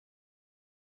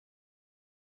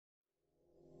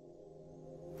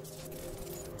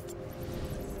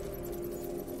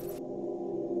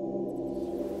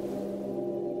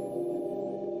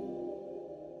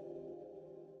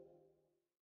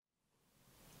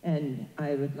And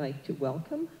I would like to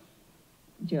welcome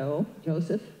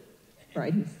Joseph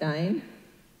Bridenstine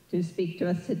to speak to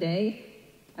us today.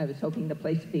 I was hoping the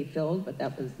place would be filled, but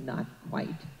that was not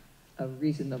quite a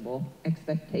reasonable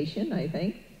expectation, I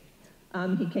think.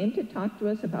 He came to talk to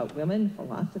us about women,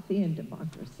 philosophy, and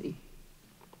democracy.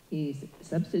 He's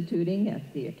substituting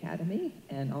at the academy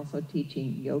and also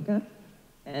teaching yoga,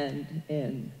 and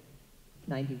in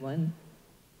 '91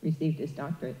 received his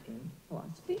doctorate in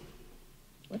philosophy.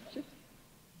 What's your?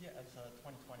 Yeah, it's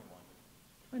 2021.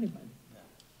 21. Yeah.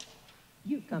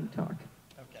 You come talk.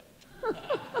 Okay.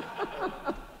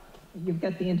 You've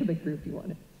got the intimate group you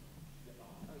wanted.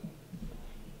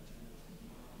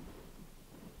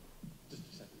 Just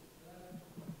a second.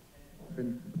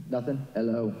 Nothing?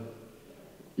 Hello.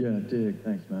 Yeah, dig.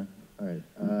 Thanks, man. All right.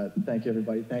 Thank you,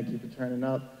 everybody. Thank you for turning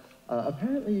up.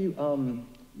 Apparently,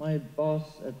 my boss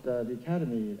at the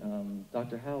academy,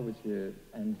 Dr. Howe, was here,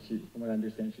 and from what I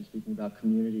understand, she's speaking about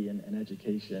community and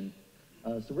education.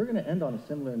 So we're going to end on a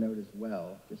similar note as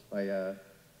well, just by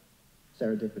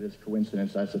serendipitous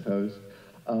coincidence, I suppose.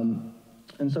 And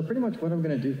so pretty much what I'm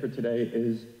going to do for today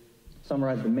is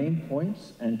summarize the main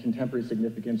points and contemporary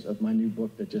significance of my new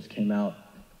book that just came out.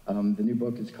 The new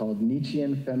book is called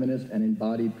Nietzschean, Feminist, and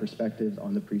Embodied Perspectives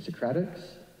on the Pre-Socratics.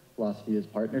 Philosophy is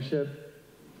Partnership.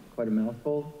 Quite a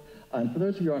mouthful. And for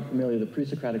those of you who aren't familiar, the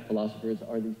pre-Socratic philosophers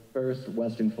are the first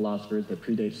Western philosophers that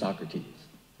predate Socrates.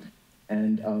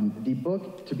 And the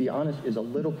book, to be honest, is a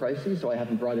little pricey, so I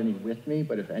haven't brought any with me,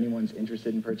 but if anyone's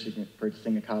interested in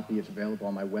purchasing a copy, it's available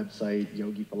on my website,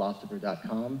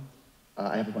 yogiphilosopher.com.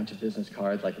 I have a bunch of business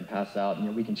cards I can pass out,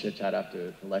 and we can chit-chat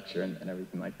after the lecture and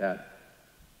everything like that.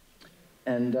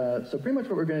 And so pretty much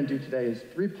what we're going to do today is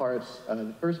three parts.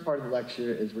 The first part of the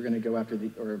lecture is we're going to go after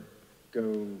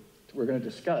we're going to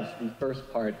discuss the first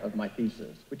part of my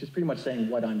thesis, which is pretty much saying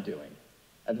what I'm doing.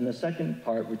 And then the second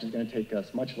part, which is going to take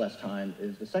us much less time,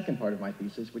 is the second part of my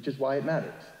thesis, which is why it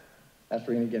matters. That's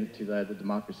where we're going to get into the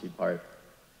democracy part.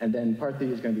 And then part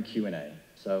 3 is going to be Q&A,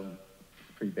 so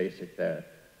pretty basic there.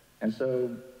 And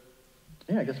so,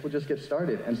 yeah, I guess we'll just get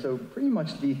started. And so pretty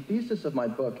much the thesis of my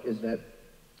book is that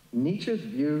Nietzsche's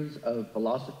views of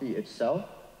philosophy itself,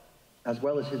 as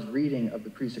well as his reading of the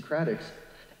pre-Socratics,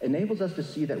 enables us to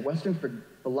see that Western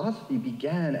philosophy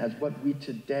began as what we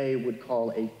today would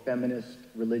call a feminist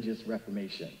religious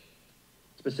reformation.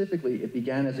 Specifically, it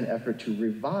began as an effort to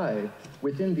revive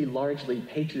within the largely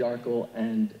patriarchal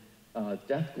and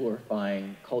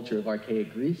death-glorifying culture of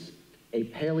archaic Greece, a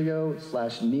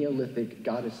paleo/Neolithic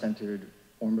goddess-centered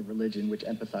form of religion which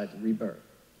emphasized rebirth.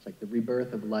 It's like the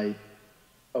rebirth of life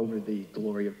over the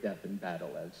glory of death and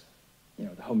battle, as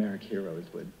the Homeric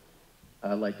heroes would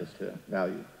like us to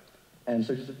value. And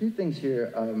so just a few things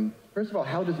here. First of all,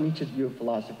 how does Nietzsche's view of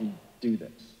philosophy do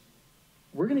this?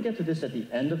 We're going to get to this at the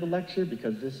end of the lecture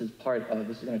because this is going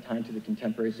to tie into the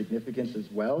contemporary significance as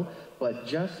well. But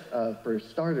just for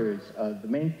starters, the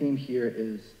main theme here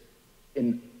is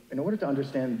in order to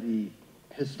understand the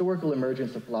historical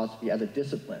emergence of philosophy as a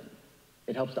discipline,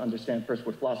 it helps to understand first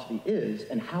what philosophy is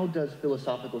and how does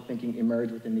philosophical thinking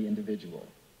emerge within the individual.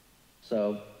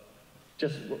 So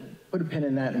just put a pin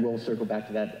in that and we'll circle back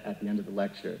to that at the end of the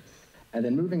lecture. And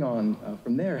then moving on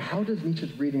from there, how does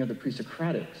Nietzsche's reading of the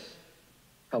pre-Socratics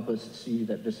help us see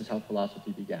that this is how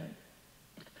philosophy began?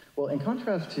 Well, in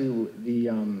contrast to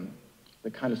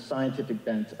the kind of scientific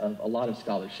bent of a lot of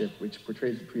scholarship, which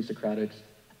portrays the pre-Socratics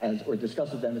as, or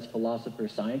discusses them as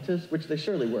philosopher-scientists, which they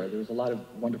surely were. There was a lot of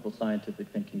wonderful scientific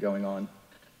thinking going on.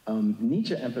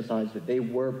 Nietzsche emphasized that they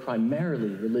were primarily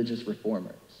religious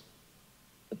reformers.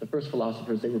 That the first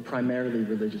philosophers, they were primarily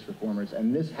religious reformers,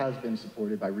 and this has been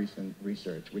supported by recent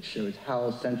research, which shows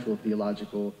how central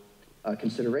theological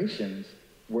considerations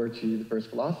were to the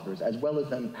first philosophers, as well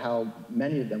as how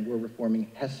many of them were reforming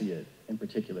Hesiod in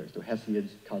particular, so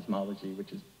Hesiod's cosmology,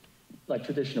 which is like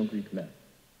traditional Greek myth.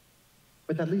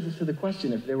 But that leads us to the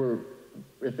question, if there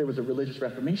was a religious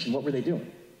reformation, what were they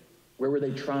doing? Where were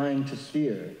they trying to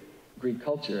steer Greek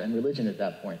culture and religion at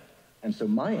that point? And so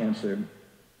my answer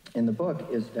in the book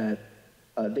is that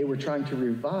they were trying to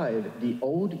revive the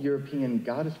old European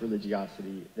goddess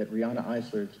religiosity that Rihanna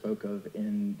Eisler spoke of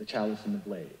in The Chalice and the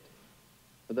Blade.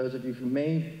 For those of you who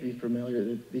may be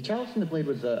familiar, The Chalice and the Blade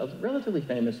was a relatively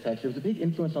famous text. It was a big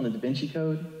influence on the Da Vinci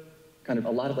Code, kind of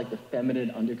a lot of like the feminine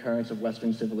undercurrents of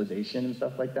Western civilization and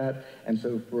stuff like that. And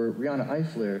so for Rihanna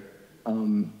Eisler,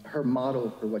 her model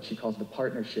for what she calls the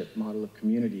partnership model of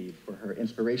community, for her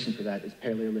inspiration for that is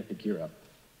Paleolithic Europe.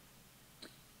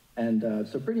 And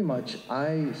so pretty much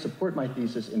I support my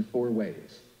thesis in 4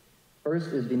 ways. First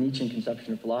is the Nietzschean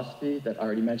conception of philosophy that I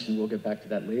already mentioned, we'll get back to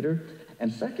that later.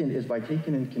 And second is by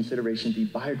taking into consideration the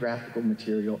biographical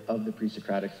material of the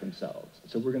pre-Socratics themselves.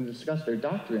 So we're going to discuss their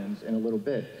doctrines in a little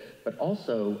bit, but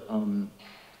also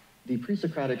the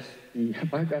pre-Socratics, the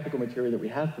biographical material that we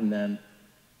have from them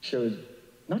shows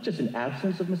not just an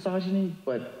absence of misogyny,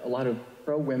 but a lot of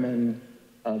pro-women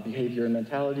behavior and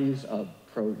mentalities,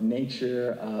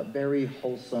 pro-nature, very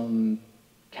wholesome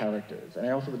characters. And I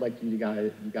also would like you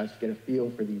guys to get a feel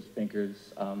for these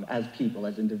thinkers as people,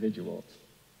 as individuals,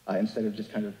 instead of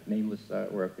just kind of nameless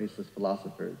or faceless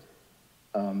philosophers.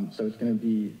 So it's going to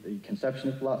be the conception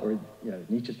of philosophy, or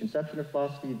Nietzsche's conception of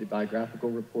philosophy, the biographical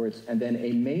reports, and then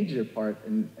a major part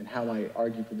in how I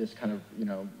argue for this kind of,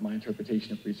 my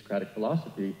interpretation of pre-Socratic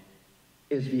philosophy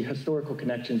is the historical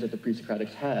connections that the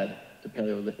pre-Socratics had to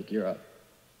Paleolithic Europe.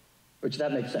 Which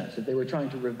that makes sense. If they were trying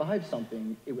to revive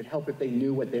something, it would help if they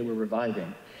knew what they were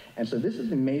reviving. And so this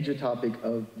is a major topic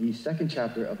of the second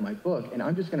chapter of my book, and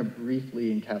I'm just going to briefly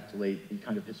encapsulate the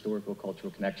kind of historical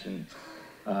cultural connections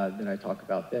that I talk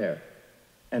about there.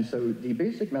 And so the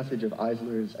basic message of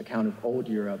Eisler's account of old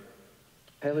Europe,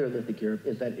 Paleolithic Europe,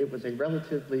 is that it was a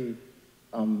relatively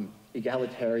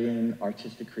egalitarian,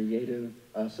 artistic, creative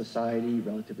society,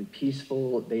 relatively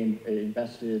peaceful. They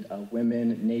invested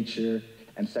women, nature,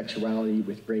 and sexuality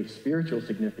with great spiritual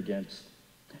significance.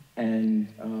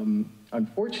 And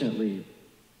unfortunately,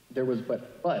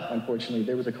 unfortunately,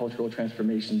 there was a cultural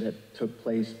transformation that took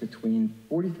place between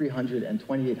 4300 and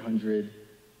 2800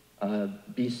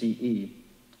 BCE,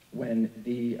 when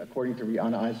according to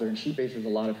Rihanna Eisler, and she bases a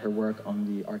lot of her work on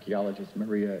the archaeologist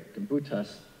Maria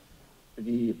Gimbutas,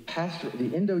 the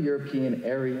Indo-European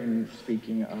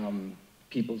Aryan-speaking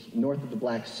peoples north of the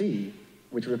Black Sea,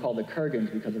 which were called the Kurgans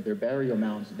because of their burial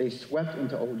mounds, they swept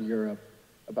into old Europe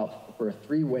for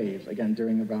 3 waves, again,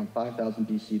 during around 5000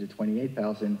 BC to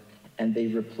 28,000, and they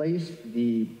replaced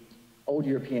the old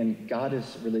European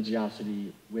goddess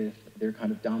religiosity with their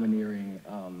kind of domineering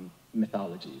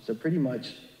mythology. So pretty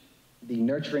much the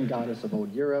nurturing goddess of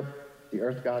old Europe, the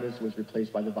earth goddess, was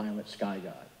replaced by the violent sky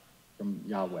god from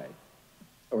Yahweh,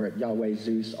 or Yahweh,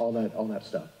 Zeus, all that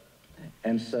stuff.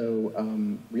 And so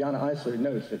Rihanna Eisler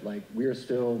notes that we're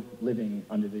still living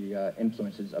under the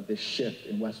influences of this shift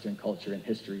in Western culture and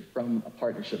history from a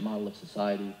partnership model of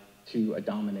society to a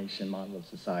domination model of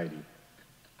society.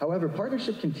 However,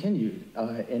 partnership continued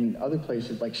in other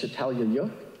places like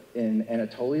Çatalhöyük in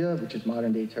Anatolia, which is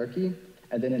modern-day Turkey,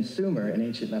 and then in Sumer in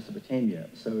ancient Mesopotamia.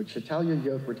 So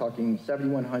Çatalhöyük, we're talking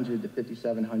 7100 to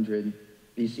 5700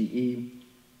 BCE.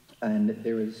 And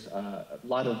there was a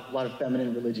lot of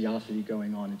feminine religiosity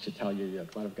going on in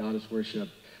Çatalhöyük, a lot of goddess worship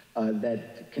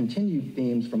that continued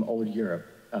themes from old Europe,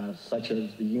 such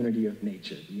as the unity of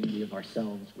nature, the unity of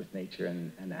ourselves with nature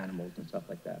and animals and stuff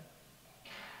like that.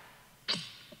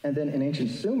 And then in ancient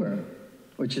Sumer,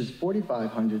 which is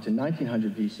 4500 to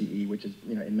 1900 BCE, which is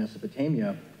in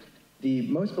Mesopotamia, the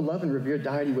most beloved and revered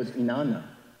deity was Inanna,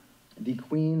 the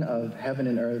queen of heaven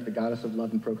and earth, the goddess of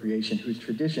love and procreation, whose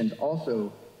traditions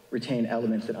also retain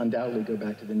elements that undoubtedly go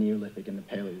back to the Neolithic and the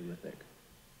Paleolithic.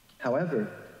 However,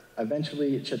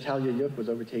 eventually Çatalhöyük was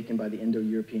overtaken by the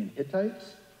Indo-European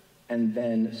Hittites, and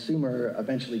then Sumer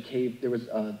eventually caved. There was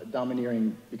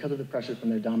because of the pressure from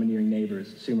their domineering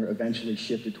neighbors, Sumer eventually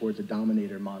shifted towards a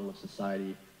dominator model of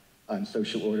society and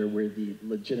social order where the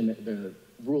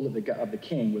rule of the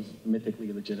king was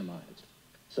mythically legitimized.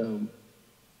 So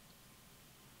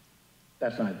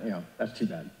that's too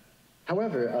bad.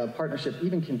 However, partnership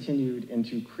even continued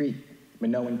into Crete,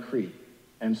 Minoan Crete.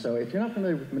 And so if you're not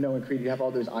familiar with Minoan Crete, you have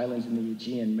all those islands in the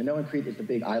Aegean. Minoan Crete is the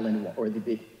big island, or the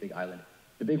big island,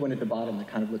 the big one at the bottom that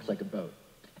kind of looks like a boat.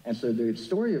 And so the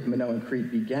story of Minoan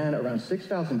Crete began around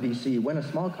 6000 BC when a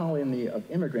small colony of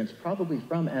immigrants, probably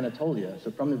from Anatolia,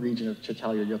 so from the region of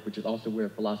Çatalhöyük, which is also where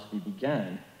philosophy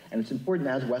began. And it's important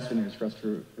as Westerners for us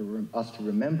to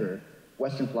remember,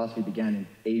 Western philosophy began in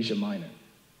Asia Minor,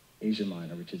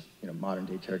 which is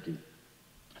modern-day Turkey.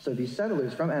 So these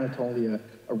settlers from Anatolia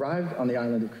arrived on the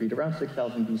island of Crete around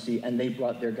 6000 BC, and they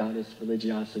brought their goddess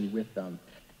religiosity with them.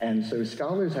 And so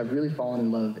scholars have really fallen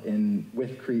in love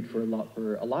with Crete for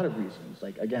a lot of reasons.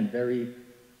 Again, very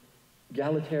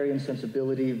egalitarian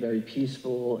sensibility, very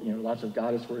peaceful, lots of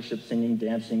goddess worship, singing,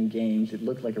 dancing, games. It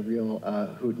looked like a real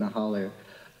hoot and a holler.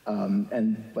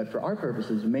 But for our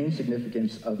purposes, the main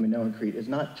significance of Minoan Crete is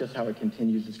not just how it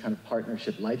continues this kind of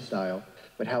partnership lifestyle,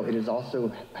 but how it is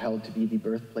also held to be the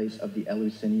birthplace of the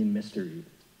Eleusinian Mysteries.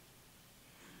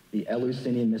 The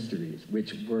Eleusinian Mysteries,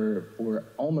 which were, for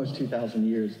almost 2,000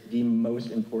 years, the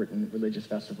most important religious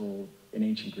festival in the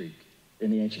ancient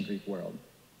Greek world.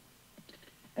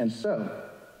 And so,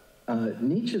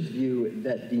 Nietzsche's view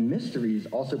that the mysteries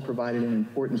also provided an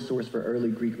important source for early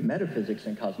Greek metaphysics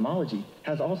and cosmology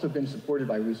has also been supported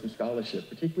by recent scholarship.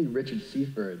 Particularly Richard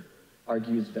Seaford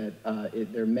argues that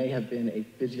there may have been a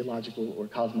physiological or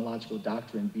cosmological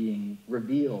doctrine being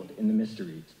revealed in the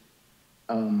mysteries.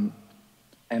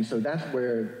 And so that's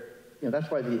where, that's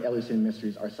why the Eleusinian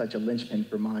mysteries are such a linchpin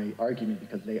for my argument,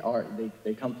 because they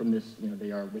come from this,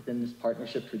 they are within this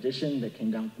partnership tradition that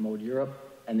came down from old Europe,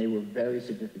 and they were very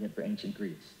significant for ancient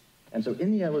Greece. And so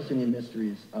in the Eleusinian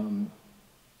mysteries,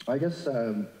 I guess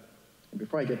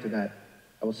before I get to that,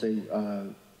 I will say,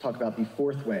 talk about the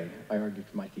fourth way I argued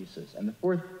for my thesis. And the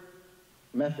fourth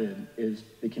method is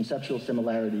the conceptual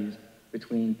similarities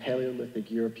between Paleolithic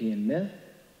European myth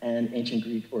and ancient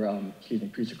Greek, or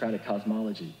pre-Socratic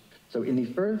cosmology. So in the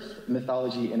first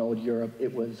mythology in old Europe,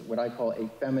 it was what I call a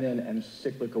feminine and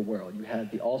cyclical world. You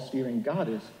had the all-steering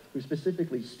goddess who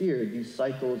specifically steered these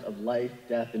cycles of life,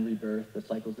 death, and rebirth, the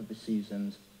cycles of the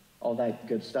seasons, all that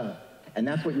good stuff. And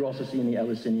that's what you also see in the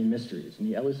Eleusinian mysteries. In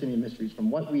the Eleusinian mysteries,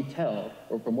 from what we tell,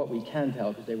 or from what we can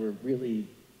tell, because they were really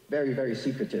very, very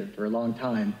secretive for a long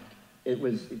time, it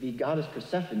was the goddess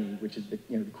Persephone, which is the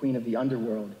queen of the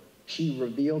underworld. She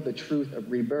revealed the truth of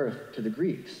rebirth to the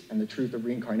Greeks and the truth of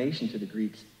reincarnation to the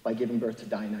Greeks by giving birth to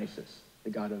Dionysus, the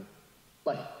god of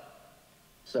life.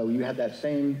 So you have that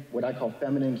same, what I call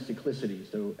feminine cyclicity.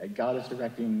 So a goddess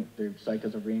directing the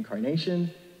cycles of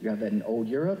reincarnation. You have that in old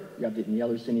Europe. You have that in the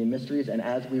Eleusinian mysteries. And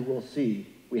as we will see,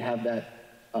 we have that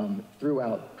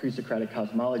throughout pre-Socratic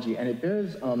cosmology. And it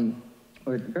bears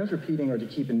repeating, or to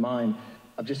keep in mind,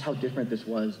 of just how different this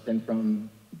was than from,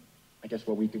 I guess,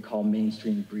 what we could call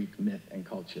mainstream Greek myth and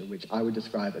culture, which I would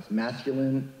describe as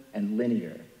masculine and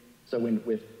linear. So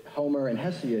with Homer and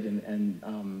Hesiod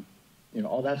and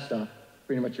all that stuff,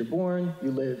 pretty much you're born, you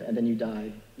live, and then you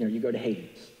die. You go to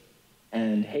Hades.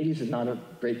 And Hades is not a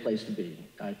great place to be.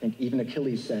 I think even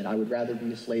Achilles said, I would rather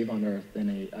be a slave on earth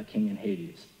than a king in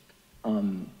Hades.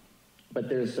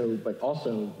 But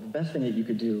also, the best thing that you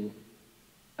could do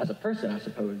as a person, I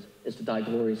suppose, is to die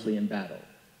gloriously in battle.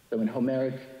 So in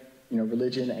Homeric,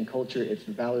 religion and culture, it's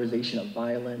the valorization of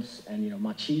violence and,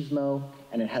 machismo,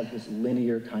 and it has this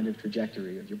linear kind of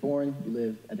trajectory of you're born, you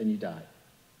live, and then you die.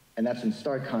 And that's in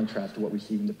stark contrast to what we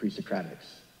see in the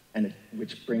pre-Socratics,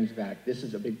 which brings back, this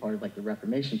is a big part of the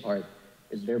Reformation part,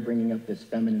 is they're bringing up this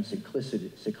feminine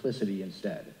cyclicity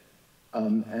instead.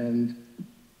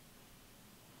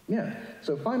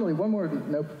 So finally, one more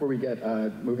note before we get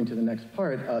moving to the next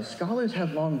part. Scholars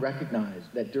have long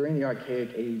recognized that during the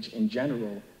Archaic Age in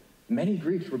general, many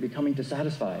Greeks were becoming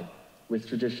dissatisfied with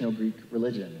traditional Greek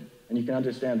religion. And you can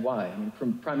understand why. I mean,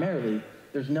 primarily,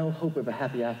 there's no hope of a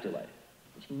happy afterlife.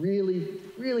 It's really,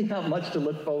 really not much to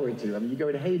look forward to. I mean, you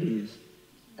go to Hades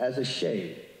as a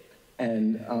shade.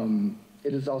 And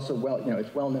it is also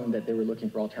it's well known that they were looking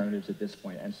for alternatives at this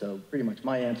point. And so pretty much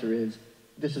my answer is,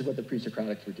 this is what the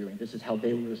pre-Socratics were doing. This is how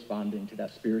they were responding to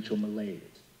that spiritual malaise.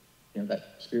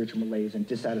 That spiritual malaise and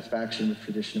dissatisfaction with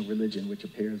traditional religion, which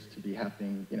appears to be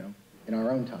happening, in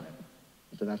our own time.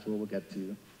 So that's where we'll get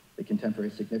to the contemporary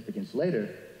significance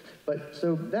later. But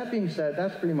so that being said,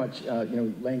 that's pretty much,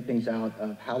 laying things out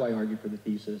of how I argue for the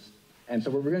thesis. And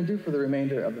so what we're going to do for the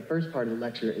remainder of the first part of the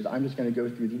lecture is I'm just going to go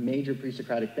through the major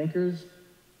pre-Socratic thinkers,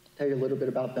 tell you a little bit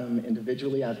about them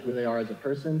individually, as who they are as a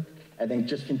person, and then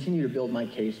just continue to build my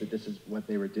case that this is what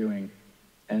they were doing.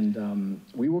 And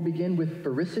we will begin with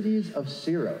Pherecydes of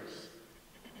Syros.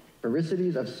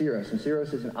 Pherecydes of Syros, and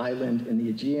Syros is an island in the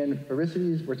Aegean.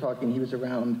 Pherecydes, we're talking, he was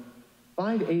around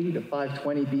 580 to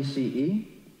 520 BCE.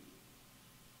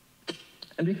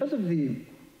 And because of the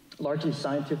largely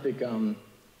scientific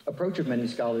approach of many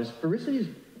scholars, Pherecydes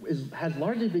has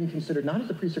largely been considered not as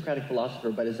a pre-Socratic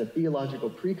philosopher, but as a theological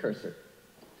precursor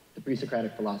to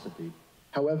pre-Socratic philosophy.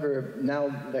 However, now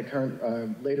that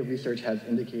current later research has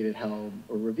indicated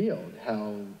or revealed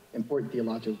how important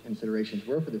theological considerations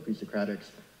were for the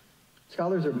pre-Socratics,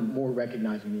 scholars are more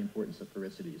recognizing the importance of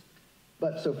Pherecydes.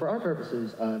 But so for our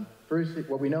purposes,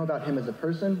 what we know about him as a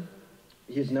person,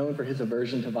 he is known for his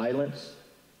aversion to violence.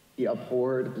 He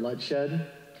abhorred bloodshed.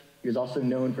 He was also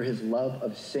known for his love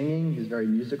of singing. He was a very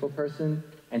musical person.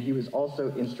 And he was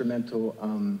also instrumental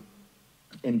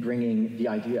in bringing the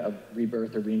idea of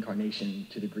rebirth or reincarnation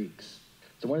to the Greeks.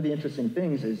 So one of the interesting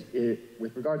things is,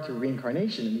 with regard to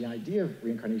reincarnation and the idea of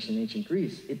reincarnation in ancient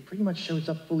Greece, it pretty much shows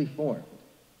up fully formed,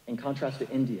 in contrast to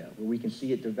India, where we can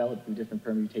see it develop through different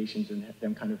permutations and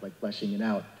them kind of fleshing it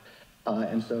out.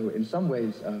 And so in some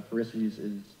ways, Pherecydes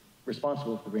is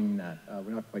responsible for bringing that.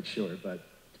 We're not quite sure, but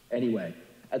anyway.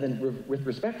 And then with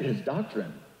respect to his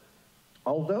doctrine,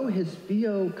 although his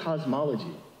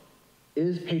theocosmology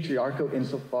is patriarchal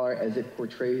insofar as it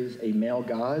portrays a male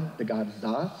god, the god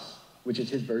Zos, which is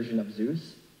his version of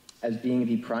Zeus, as being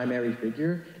the primary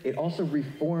figure. It also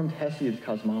reformed Hesiod's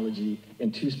cosmology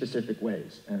in two specific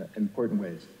ways, important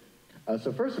ways.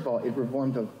 So first of all, it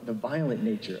reformed the violent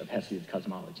nature of Hesiod's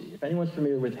cosmology. If anyone's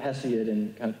familiar with Hesiod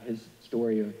and kind of his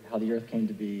story of how the earth came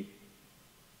to be,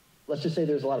 let's just say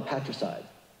there's a lot of patricide,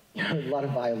 a lot of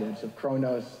violence, of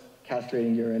Kronos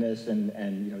castrating Uranus and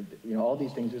all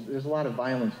these things. There's a lot of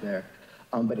violence there.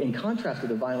 But in contrast to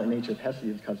the violent nature of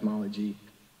Hesiod's cosmology,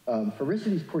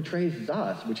 Pherecydes portrays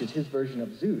Zos, which is his version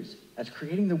of Zeus, as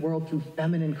creating the world through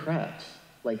feminine crafts,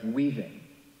 like weaving.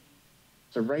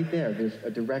 So right there, there's a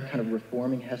direct kind of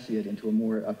reforming Hesiod into a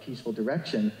more peaceful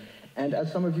direction. And as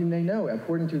some of you may know,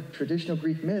 according to traditional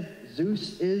Greek myth,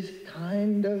 Zeus is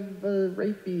kind of a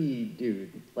rapey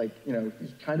dude. Like,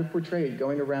 he's kind of portrayed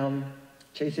going around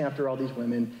chasing after all these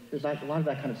women. There's like a lot of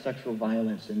that kind of sexual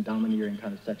violence and domineering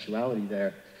kind of sexuality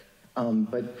there.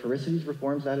 But Pherecydes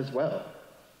reforms that as well.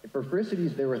 For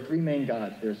Pherecydes, there were three main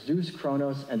gods. There's Zeus,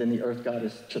 Kronos, and then the earth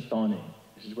goddess Chthoni,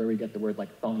 which is where we get the word like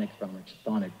chthonic from, or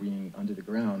chthonic, being under the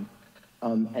ground.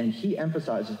 And he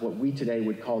emphasizes what we today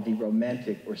would call the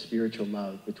romantic or spiritual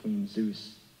love between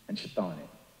Zeus and Chthoni.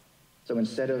 So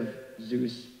instead of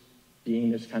Zeus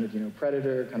being this kind of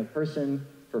predator kind of person,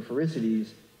 for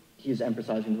Pherecydes, he's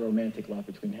emphasizing the romantic love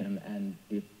between him and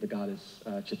the goddess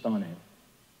Chthoni.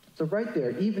 So right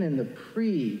there, even in the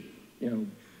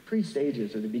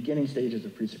pre-stages or the beginning stages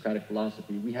of pre-Socratic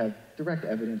philosophy, we have direct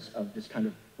evidence of this kind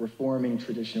of reforming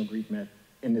traditional Greek myth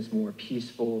in this more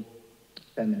peaceful,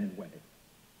 feminine way.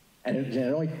 And it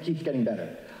only keeps getting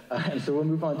better. And so we'll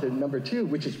move on to number 2,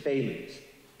 which is Thales.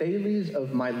 Thales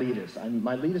of Miletus.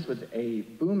 Miletus was a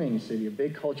booming city, a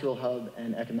big cultural hub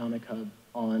and economic hub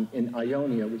in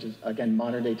Ionia, which is, again,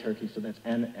 modern-day Turkey, so that's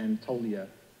Anatolia,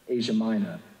 Asia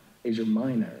Minor,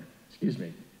 excuse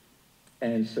me.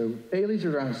 And so Thales is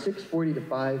around 640 to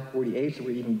 548, so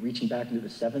we're even reaching back into the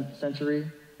 7th century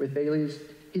with Thales.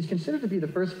 He's considered to be the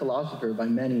first philosopher by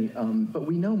many, but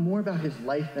we know more about his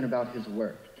life than about his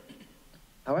work.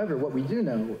 However, what we do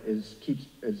know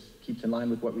keeps in line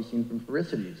with what we've seen from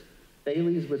Pherecydes.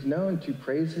 Thales was known to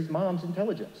praise his mom's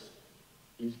intelligence.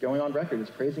 He's going on record as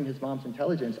praising his mom's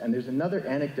intelligence, and there's another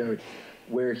anecdote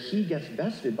where he gets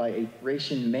bested by a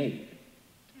Thracian maid.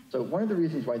 So one of the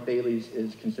reasons why Thales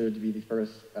is considered to be the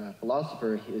first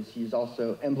philosopher is he's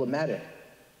also emblematic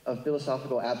of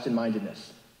philosophical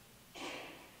absent-mindedness,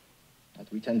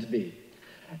 as we tend to be.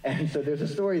 And so there's a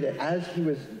story that as he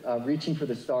was reaching for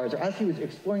the stars, or as he was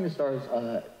exploring the stars,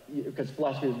 because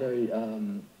philosophy is very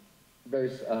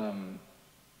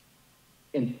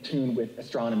in tune with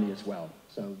astronomy as well.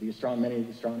 So many of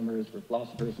the astronomers were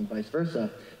philosophers and vice versa.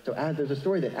 So there's a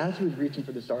story that as he was reaching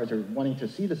for the stars or wanting to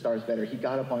see the stars better, he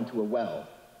got up onto a well.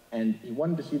 And he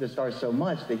wanted to see the stars so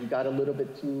much that he got a little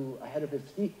bit too ahead of his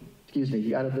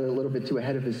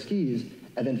skis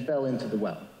and then fell into the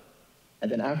well. And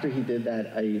then after he did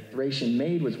that, a Thracian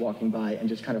maid was walking by and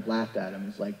just kind of laughed at him.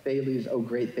 It's like, Thales, oh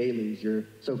great Thales, you're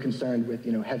so concerned with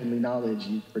heavenly knowledge,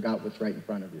 you forgot what's right in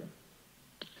front of you.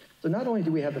 So not only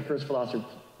do we have the first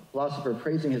philosopher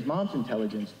praising his mom's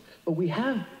intelligence, but we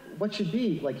have what should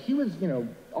be, like he was,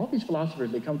 all these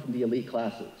philosophers, they come from the elite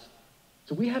classes.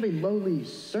 So we have a lowly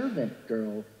servant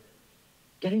girl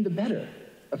getting the better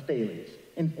of Thales.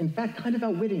 In fact, kind of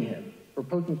outwitting him or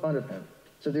poking fun of him.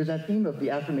 So there's that theme of the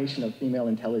affirmation of female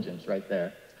intelligence right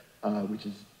there, which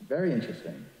is very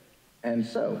interesting. And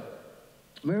so,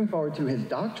 moving forward to his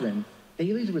doctrine,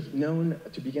 Thales was known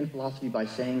to begin philosophy by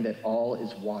saying that all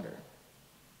is water.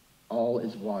 All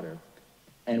is water.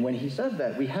 And when he says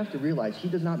that, we have to realize he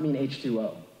does not mean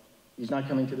H2O. He's not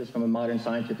coming to this from a modern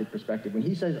scientific perspective. When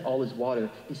he says all is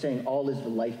water, he's saying all is the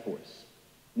life force.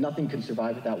 Nothing can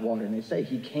survive without water. And they say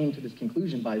he came to this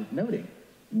conclusion by noting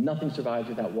nothing survives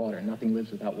without water, nothing lives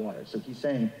without water. So he's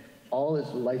saying all is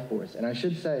the life force. And I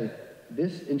should say,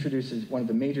 this introduces one of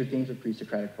the major themes of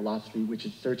pre-Socratic philosophy, which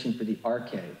is searching for the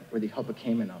arche, or the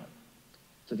hypokeimenon.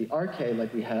 So the arche,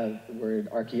 like we have the word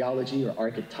archaeology or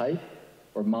archetype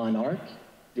or monarch,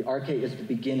 the arche is the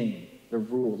beginning, the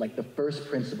rule, like the first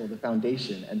principle, the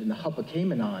foundation. And then the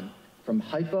hypokeimenon, from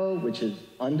hypo, which is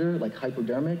under, like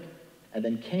hypodermic, and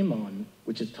then kaimon,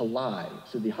 which is to lie.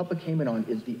 So the hypokeimenon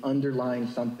is the underlying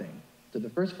something. So the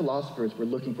first philosophers were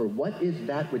looking for what is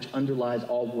that which underlies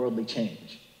all worldly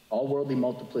change, all worldly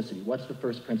multiplicity. What's the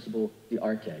first principle? The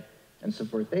arche. And so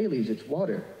for Thales, it's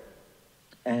water.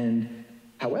 And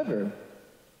however,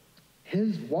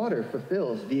 his water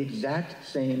fulfills the exact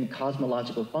same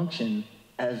cosmological function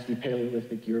as the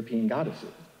Paleolithic European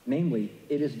goddesses. Namely,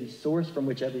 it is the source from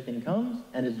which everything comes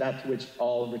and is that to which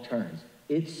all returns.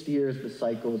 It steers the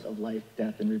cycles of life,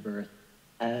 death, and rebirth,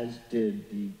 as did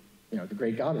the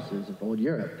great goddesses of old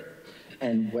Europe.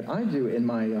 And what I do in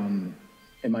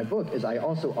my book is I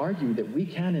also argue that we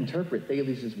can interpret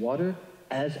Thales' water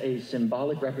as a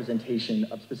symbolic representation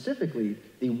of specifically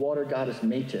the water goddess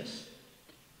Métis.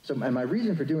 And my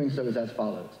reason for doing so is as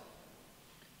follows.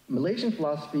 Malaysian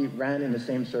philosophy ran in the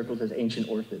same circles as ancient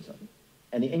Orphism.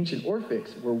 And the ancient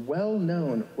Orphics were well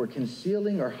known for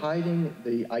concealing or hiding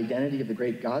the identity of the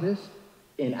great goddess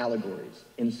in allegories,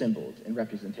 in symbols, in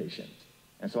representations.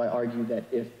 And so I argue that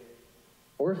if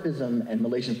Orphism and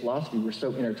Malaysian philosophy were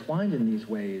so intertwined in these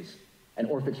ways, and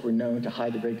Orphics were known to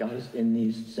hide the great goddess in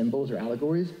these symbols or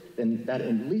allegories, then that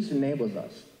at least enables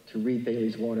us to read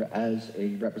Thales' water as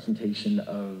a representation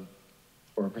of,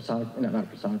 or not a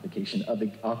personification of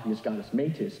the aqueous goddess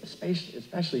Métis,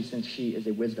 especially since she is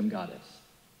a wisdom goddess.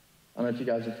 I don't know if you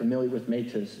guys are familiar with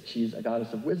Métis. She's a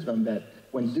goddess of wisdom that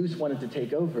when Zeus wanted to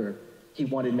take over, he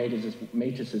wanted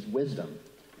Métis' wisdom.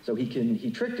 So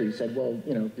he tricked her. He said, well,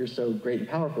 you're so great and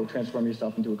powerful, transform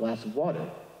yourself into a glass of water.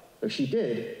 So she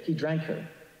did. He drank her.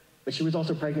 But she was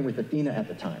also pregnant with Athena at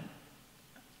the time.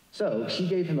 So she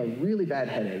gave him a really bad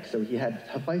headache. So he had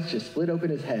Hephaestus split open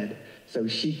his head so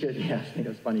she could, I think it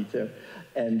was funny too.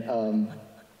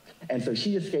 And so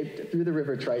she escaped through the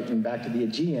river Triton back to the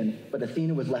Aegean, but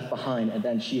Athena was left behind, and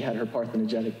then she had her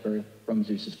parthenogenetic birth from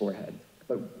Zeus's forehead.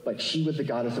 But she was the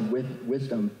goddess of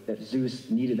wisdom that Zeus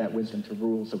needed that wisdom to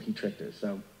rule, so he tricked her.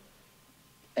 So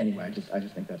anyway, I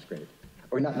just think that's great.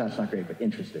 Or not, it's not great, but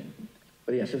interesting.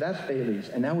 But yeah, so that's Thales.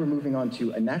 And now we're moving on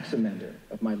to Anaximander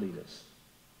of Miletus.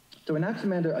 So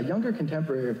Anaximander, a younger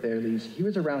contemporary of Thales, he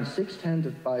was around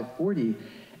 610 to 540.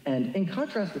 And in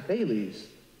contrast to Thales,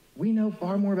 we know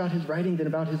far more about his writing than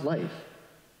about his life.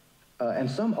 And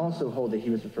some also hold that he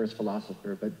was the first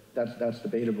philosopher, but that's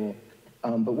debatable.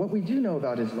 But what we do know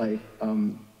about his life,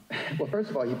 well, first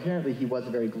of all, apparently he was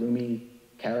a very gloomy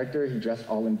character. He dressed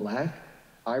all in black.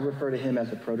 I refer to him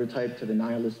as a prototype to the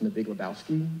nihilist in The Big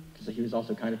Lebowski, because he was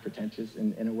also kind of pretentious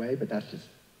in a way, but that's just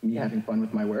me having fun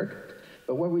with my work.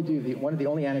 But what we do, one of the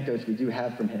only anecdotes we do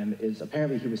have from him is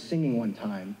apparently he was singing one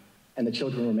time, and the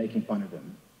children were making fun of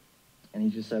him. And he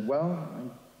just said, well,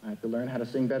 I have to learn how to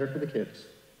sing better for the kids.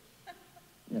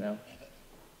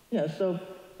 Yeah, so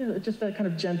just that kind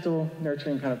of gentle,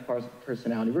 nurturing kind of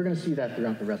personality. We're going to see that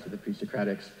throughout the rest of the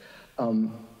pre-Socratics.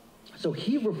 So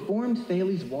he reformed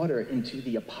Thales' water into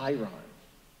the apeiron.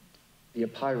 The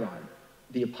apeiron.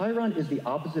 The apeiron is the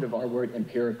opposite of our word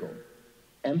empirical.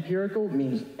 Empirical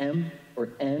means M or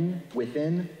N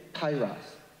within, peiros,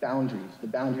 boundaries, the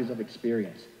boundaries of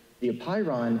experience. The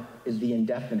apeiron is the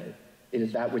indefinite. It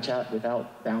is that which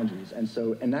without boundaries. And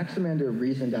so Anaximander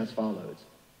reasoned as follows.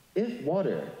 If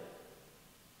water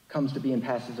comes to be and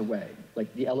passes away,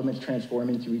 like the elements transform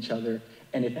into each other,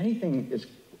 and if anything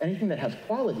that has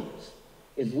qualities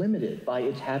is limited by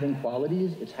its having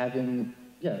qualities, it's having,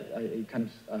 a kind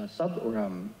of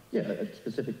a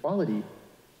specific quality,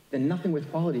 then nothing with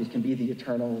qualities can be the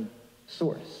eternal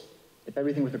source. If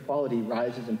everything with a quality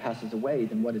rises and passes away,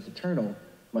 then what is eternal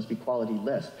must be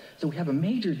quality-less. So we have a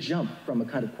major jump from a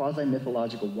kind of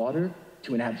quasi-mythological water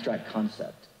to an abstract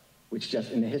concept, which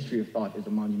just in the history of thought is a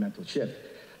monumental shift.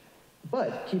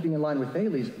 But keeping in line with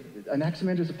Thales,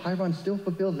 Anaximander's apeiron still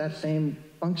fulfills that same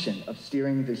function of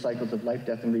steering the cycles of life,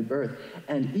 death, and rebirth.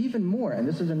 And even more, and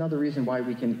this is another reason why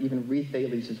we can even read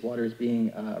Thales' water as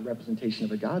being a representation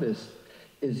of a goddess,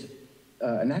 is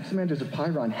Anaximander's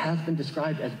apeiron has been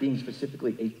described as being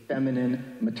specifically a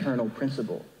feminine maternal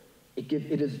principle.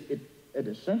 It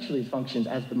essentially functions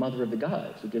as the mother of the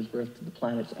gods. It gives birth to the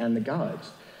planets and the gods.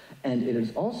 And it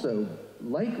is also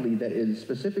likely that it is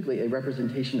specifically a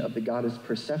representation of the goddess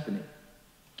Persephone,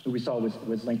 who we saw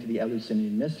was linked to the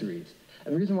Eleusinian mysteries.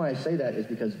 And the reason why I say that is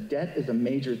because debt is a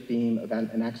major theme of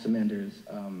Anaximander's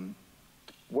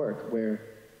work, where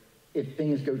if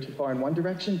things go too far in one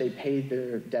direction, they pay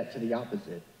their debt to the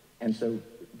opposite. And so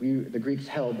the Greeks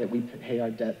held that we pay our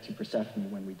debt to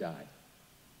Persephone when we die.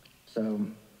 So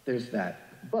there's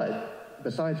that. But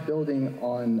besides building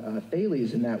on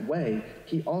Thales in that way,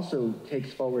 he also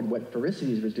takes forward what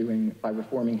Pherecydes was doing by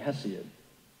reforming Hesiod.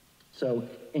 So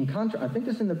in contrast, I think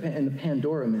this in the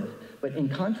Pandora myth, but in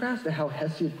contrast to how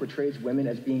Hesiod portrays women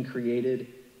as being created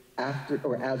after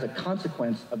or as a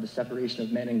consequence of the separation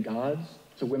of men and gods,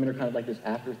 so women are kind of like this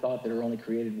afterthought that are only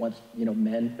created once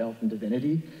men fell from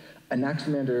divinity,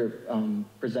 Anaximander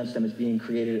presents them as being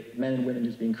created, men and women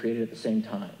as being created at the same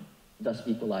time, thus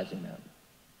equalizing them.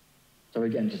 So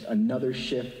again, just another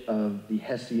shift of the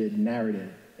Hesiod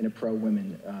narrative in a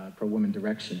pro-women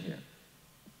direction here.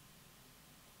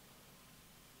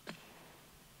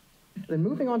 Then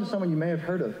moving on to someone you may have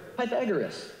heard of,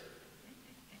 Pythagoras.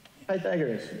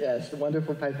 Pythagoras, yes, the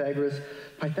wonderful Pythagoras.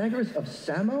 Pythagoras of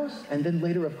Samos and then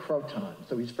later of Croton.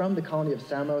 So he's from the colony of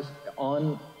Samos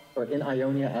in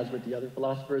Ionia, as with the other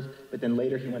philosophers, but then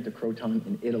later he went to Croton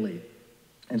in Italy.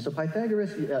 And so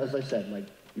Pythagoras, as I said, like,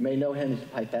 you may know him as the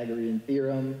Pythagorean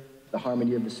theorem, the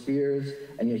harmony of the spheres,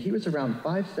 and yet he was around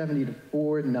 570 to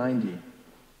 490.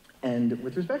 And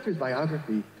with respect to his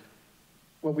biography,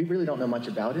 well, we really don't know much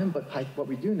about him, but what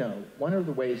we do know, one of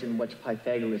the ways in which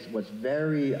Pythagoras was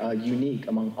very unique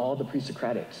among all the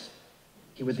pre-Socratics,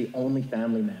 he was the only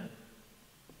family man.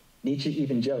 Nietzsche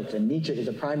even jokes, and Nietzsche is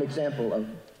a prime example of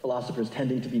philosophers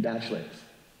tending to be bachelors.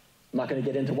 I'm not going to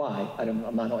get into why. I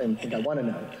don't think I want to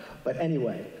know. But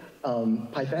anyway,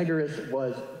 Pythagoras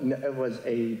was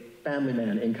a family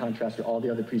man in contrast to all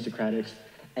the other pre-Socratics,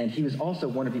 and he was also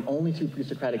one of the only two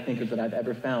pre-Socratic thinkers that I've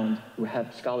ever found who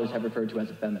scholars have referred to as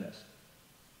a feminist.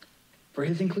 For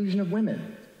his inclusion of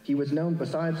women, he was known,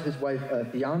 besides his wife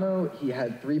Theano, he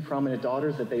had 3 prominent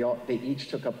daughters that they each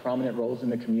took up prominent roles in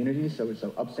the community, so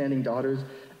upstanding daughters,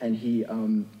 and he's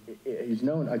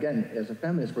known, again, as a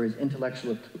feminist for his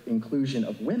intellectual inclusion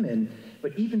of women,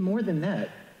 but even more than that,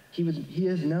 he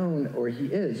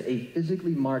is a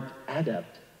physically marked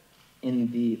adept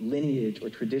in the lineage or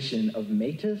tradition of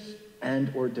Metis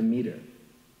and or Demeter.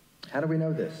 How do we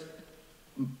know this?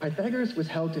 Pythagoras was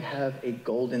held to have a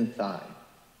golden thigh.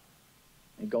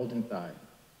 A golden thigh.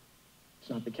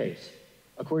 It's not the case.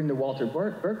 According to Walter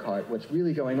Burckhardt, what's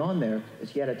really going on there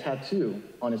is he had a tattoo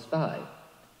on his thigh.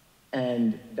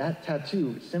 And that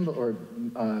tattoo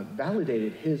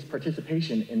validated his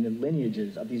participation in the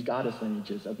lineages of these goddess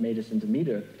lineages of Metis and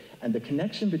Demeter. And the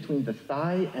connection between the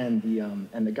thigh and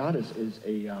the goddess is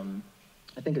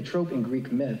I think a trope in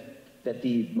Greek myth that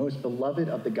the most beloved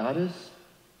of the goddess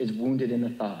is wounded in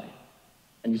the thigh.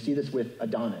 And you see this with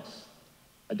Adonis.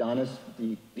 Adonis,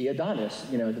 the Adonis,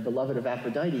 the beloved of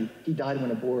Aphrodite, he died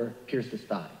when a boar pierced his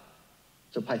thigh.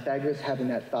 So Pythagoras having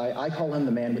that thigh, I call him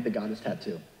the man with the goddess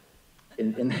tattoo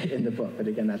in the book, but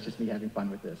again, that's just me having fun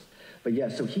with this. But yeah,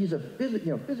 so he's a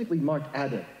physically marked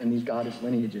adept in these goddess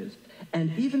lineages.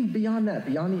 And even beyond that,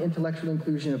 beyond the intellectual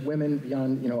inclusion of women,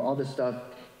 beyond all this stuff,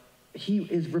 he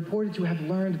is reported to have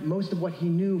learned most of what he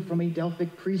knew from a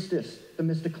Delphic priestess,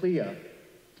 Themistoclea.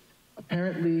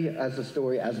 Apparently, as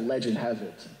legend has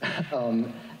it,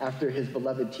 after his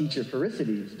beloved teacher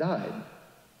Pherecydes died,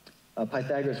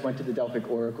 Pythagoras went to the Delphic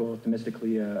oracle,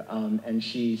 Themistoclea, and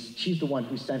she's the one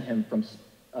who sent him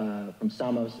from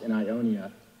Samos in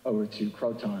Ionia over to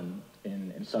Croton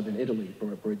in southern Italy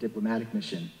for a diplomatic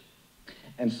mission.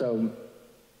 And so,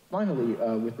 finally,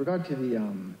 with regard to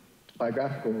the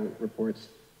biographical reports,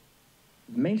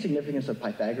 the main significance of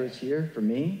Pythagoras here, for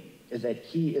me, is that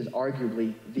he is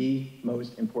arguably the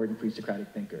most important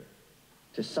pre-Socratic thinker.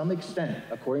 To some extent,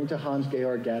 according to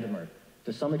Hans-Georg Gadamer,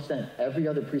 to some extent, every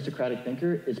other pre-Socratic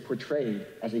thinker is portrayed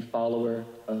as a follower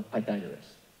of Pythagoras.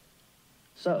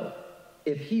 So,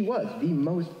 if he was the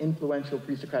most influential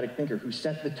pre-Socratic thinker who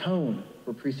set the tone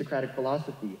for pre-Socratic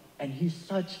philosophy, and he's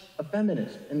such a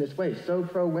feminist in this way, so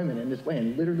pro-women in this way,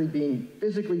 and literally being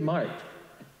physically marked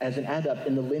as an adept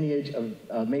in the lineage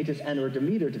of Metis and or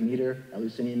Demeter,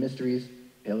 Eleusinian Mysteries,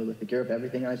 Paleolithic Europe,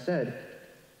 everything I said,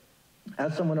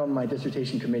 as someone on my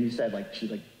dissertation committee said,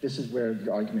 this is where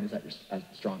your argument is at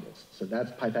the strongest. So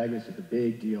Pythagoras is a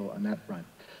big deal on that front.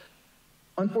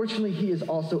 Unfortunately, he is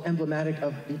also emblematic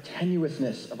of the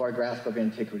tenuousness of our grasp of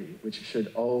antiquity, which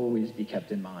should always be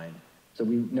kept in mind. So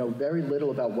we know very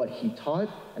little about what he taught,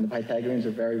 and the Pythagoreans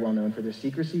are very well known for their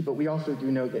secrecy, but we also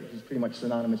do know that he's pretty much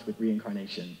synonymous with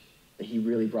reincarnation, that he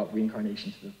really brought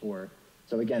reincarnation to the fore.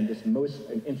 So again, this most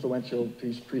influential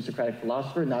pre-Socratic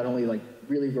philosopher, not only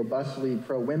really robustly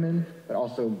pro-women, but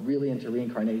also really into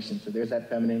reincarnation. So there's that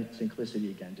feminine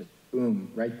simplicity again, just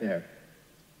boom, right there.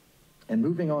 And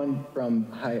moving on from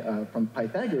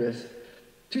Pythagoras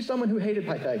to someone who hated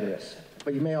Pythagoras.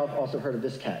 But you may have also heard of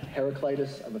this cat,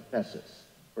 Heraclitus of Ephesus,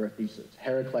 or Ephesus.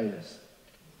 Heraclitus.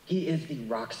 He is the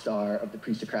rock star of the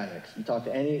pre-Socratics. You talk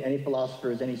to any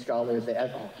philosophers, any scholars,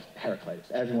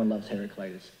 Heraclitus. Everyone loves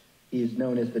Heraclitus. He is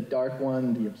known as the dark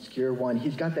one, the obscure one.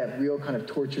 He's got that real kind of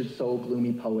tortured soul,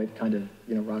 gloomy poet kind of,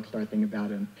 rock star thing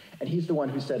about him. And he's the one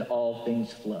who said all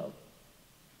things flow.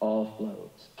 All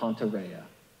flows. Pantareia.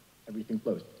 Everything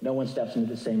flows. No one steps into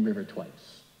the same river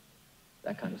twice.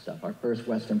 That kind of stuff. Our first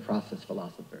Western process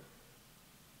philosopher.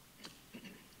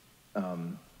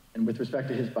 And with respect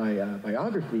to his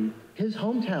biography, his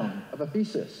hometown of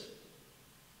Ephesus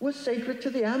was sacred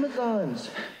to the Amazons,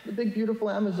 the big,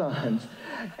 beautiful Amazons.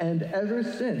 And ever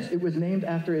since, it was named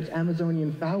after its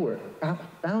Amazonian founder,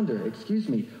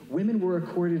 women were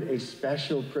accorded a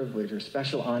special privilege or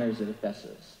special honors at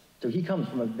Ephesus. So he comes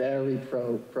from a very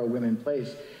pro-women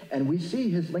place. And we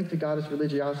see his link to goddess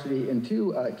religiosity in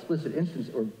two explicit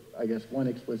instances, or I guess one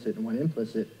explicit and one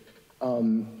implicit.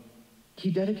 He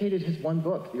dedicated his one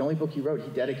book, the only book he wrote, he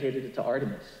dedicated it to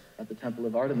Artemis, at the Temple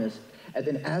of Artemis. And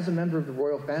then as a member of the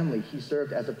royal family, he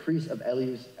served as a priest of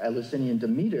Eleusinian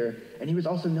Demeter, and he was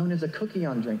also known as a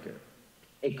cookion drinker.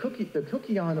 The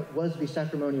cookion was the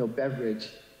sacramental beverage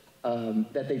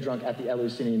that they drank at the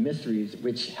Eleusinian mysteries,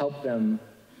 which helped them,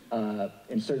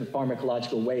 in certain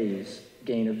pharmacological ways,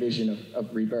 gain a vision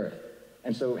of rebirth.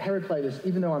 And so Heraclitus,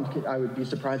 even though I would be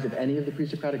surprised if any of the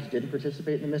pre-Socratics didn't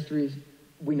participate in the mysteries,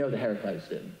 we know that Heraclitus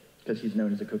did, because he's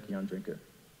known as a cookion drinker.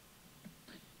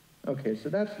 Okay, so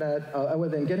that's that. Well,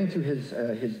 then getting to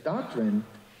his doctrine,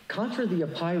 contra the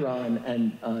apeiron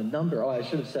and number, I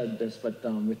should have said this, but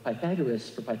with Pythagoras,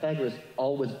 for Pythagoras,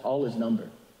 all is number.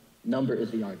 Number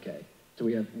is the arche. So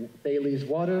we have Thales,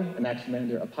 water,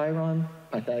 Anaximander, apeiron,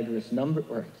 Pythagoras, number,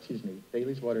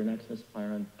 Thales, water, Anaximander,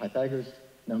 apeiron, Pythagoras,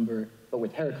 number. But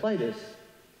with Heraclitus,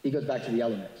 he goes back to the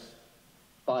elements.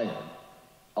 Fire.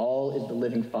 All is the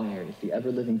living fire. It's the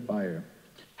ever-living fire.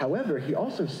 However, he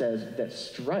also says that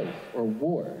strife or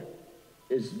war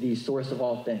is the source of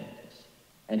all things.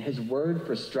 And his word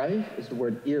for strife is the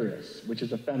word eris, which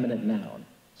is a feminine noun.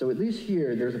 So at least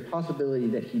here, there's a possibility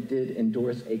that he did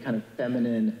endorse a kind of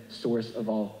feminine source of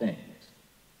all things.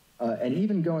 And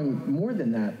even going more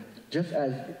than that, just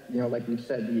as, like we've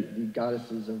said, the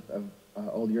goddesses of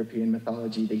old European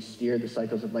mythology, they steer the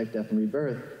cycles of life, death, and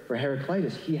rebirth. For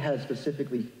Heraclitus, he has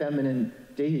specifically feminine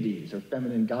deities or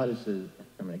feminine goddesses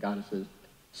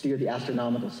steer the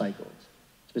astronomical cycles.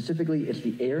 Specifically, it's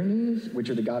the Erinyes, which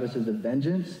are the goddesses of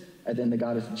vengeance, and then the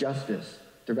goddess Justice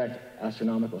direct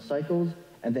astronomical cycles.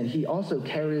 And then he also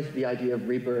carries the idea of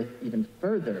rebirth even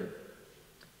further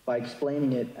by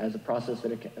explaining it as a process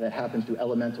that happens through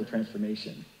elemental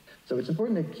transformation. So it's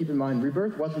important to keep in mind,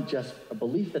 rebirth wasn't just a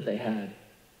belief that they had.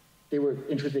 They were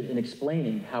interested in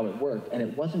explaining how it worked, and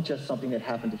it wasn't just something that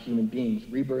happened to human beings.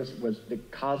 Rebirth was the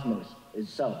cosmos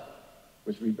itself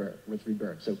was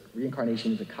rebirth. So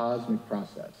reincarnation is a cosmic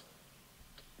process.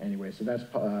 Anyway, so that's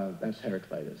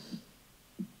Heraclitus.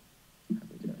 How are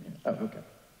we doing here? Oh, okay.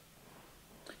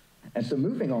 And so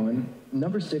moving on,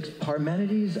 number 6,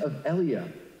 Parmenides of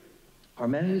Elea.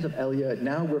 Parmenides of Elea,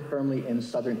 now we're firmly in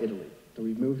southern Italy. So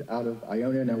we've moved out of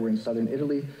Ionia, now we're in southern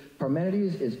Italy.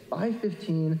 Parmenides is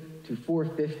 515 to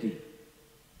 450.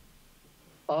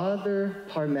 Father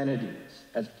Parmenides,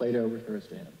 as Plato refers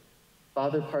to him.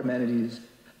 Father Parmenides,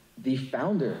 the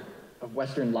founder of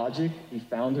Western logic, the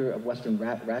founder of Western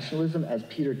rationalism, as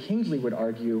Peter Kingsley would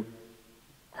argue,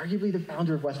 arguably the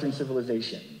founder of Western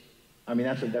civilization. I mean,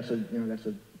 that's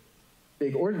a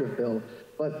big order to fill,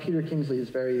 but Peter Kingsley is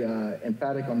very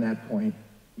emphatic on that point.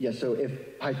 Yeah, so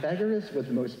if Pythagoras was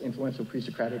the most influential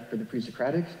pre-Socratic for the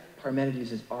pre-Socratics,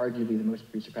 Parmenides is arguably the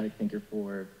most pre-Socratic thinker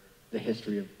for the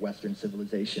history of Western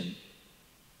civilization.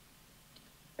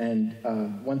 And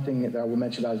one thing that I will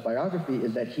mention about his biography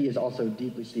is that he is also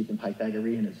deeply steeped in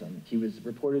Pythagoreanism. He was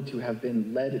reported to have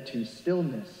been led to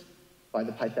stillness by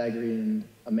the Pythagorean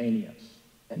Amanius.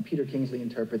 And Peter Kingsley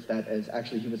interprets that as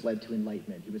actually he was led to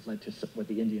enlightenment. He was led to what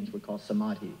the Indians would call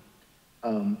samadhi.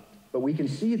 But we can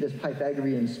see this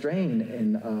Pythagorean strain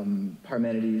in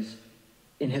Parmenides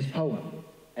in his poem.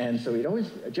 And so it always,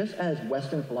 just as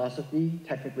Western philosophy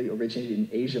technically originated in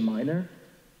Asia Minor,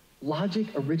 logic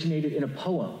originated in a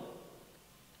poem.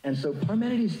 And so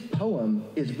Parmenides' poem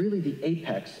is really the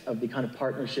apex of the kind of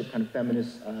partnership, kind of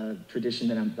feminist tradition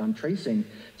that I'm tracing.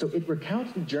 So it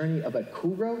recounts the journey of a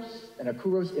kouros, and a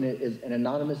kouros is an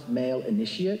anonymous male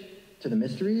initiate to the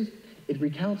mysteries. It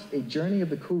recounts a journey of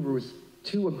the kouros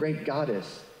to a great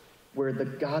goddess, where the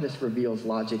goddess reveals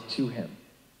logic to him.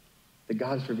 The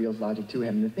goddess reveals logic to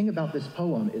him. And the thing about this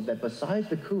poem is that besides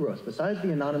the kouros, besides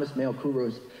the anonymous male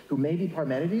kouros, who may be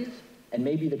Parmenides, and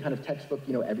maybe the kind of textbook,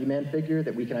 everyman figure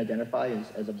that we can identify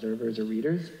as observers or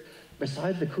readers,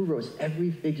 besides the kouros, every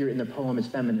figure in the poem is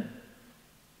feminine.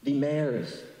 The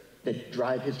mares that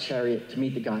drive his chariot to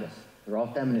meet the goddess, they're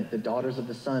all feminine. The daughters of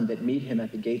the sun that meet him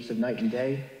at the gates of night and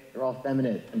day, they're all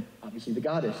feminine. And obviously the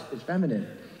goddess is feminine.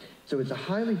 So it's a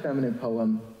highly feminine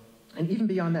poem. And even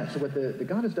beyond that, so what the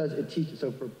goddess does, it teaches,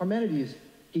 so for Parmenides,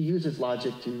 he uses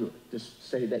logic to just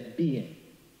say that being,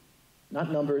 not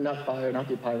number, not fire, not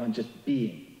the apeiron, just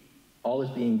being. All is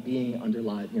being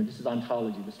underlies, this is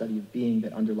ontology, the study of being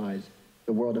that underlies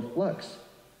the world of flux.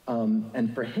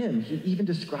 And for him, he even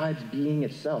describes being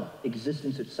itself,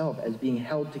 existence itself, as being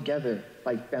held together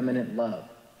by feminine love.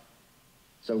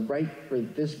 So right for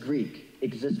this Greek,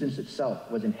 existence itself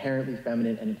was inherently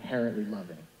feminine and inherently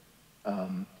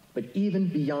loving. But even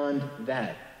beyond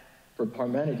that, for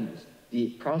Parmenides,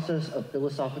 the process of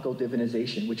philosophical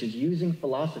divinization, which is using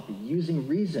philosophy, using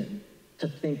reason to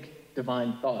think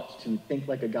divine thoughts, to think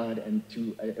like a god and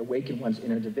to awaken one's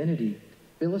inner divinity,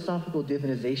 philosophical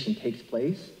divinization takes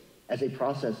place as a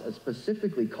process of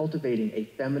specifically cultivating a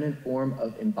feminine form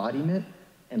of embodiment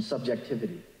and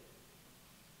subjectivity.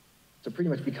 So pretty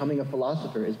much becoming a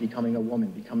philosopher is becoming a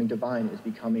woman, becoming divine is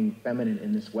becoming feminine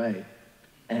in this way.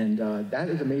 And that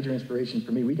is a major inspiration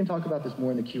for me. We can talk about this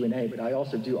more in the Q&A, but I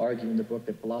also do argue in the book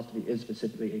that philosophy is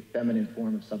specifically a feminine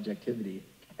form of subjectivity.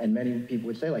 And many people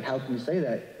would say, like, how can you say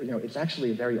that? You know, it's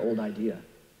actually a very old idea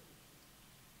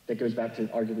that goes back to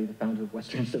arguably the founder of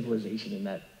Western civilization in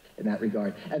that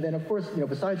regard. And then, of course, you know,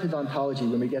 besides his ontology,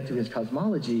 when we get to his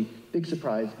cosmology, big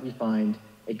surprise, we find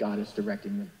a goddess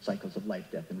directing the cycles of life,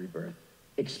 death, and rebirth.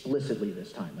 Explicitly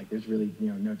this time, like there's really, you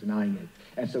know, no denying it.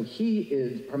 And so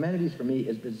Parmenides for me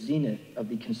is the zenith of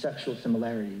the conceptual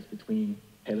similarities between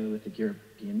Paleolithic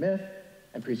European myth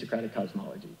and pre-Socratic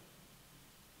cosmology.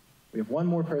 We have one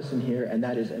more person here, and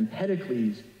that is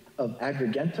Empedocles of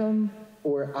Agrigentum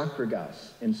or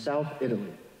Akragas in South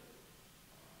Italy.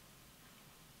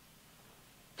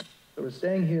 So we're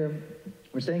staying here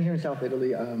in South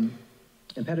Italy.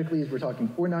 Empedocles, we're talking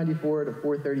 494 to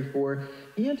 434.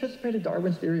 He anticipated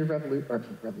Darwin's theory of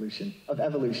evolution.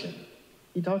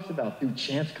 He talks about through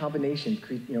chance combinations,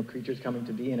 creatures coming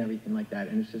to be and everything like that,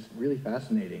 and it's just really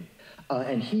fascinating.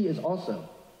 And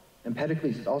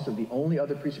Empedocles is also the only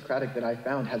other pre-Socratic that I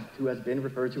found who has been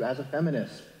referred to as a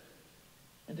feminist.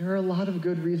 And there are a lot of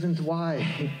good reasons why,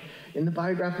 in the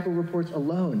biographical reports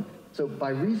alone. So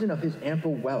by reason of his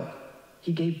ample wealth,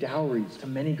 he gave dowries to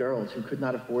many girls who could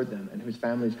not afford them and whose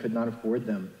families could not afford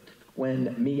them.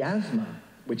 When miasma,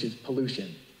 which is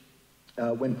pollution,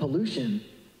 when pollution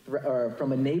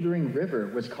from a neighboring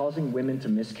river was causing women to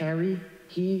miscarry,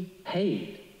 he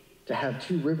paid to have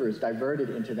 2 rivers diverted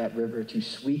into that river to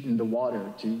sweeten the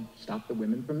water to stop the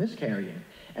women from miscarrying.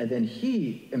 And then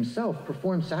he himself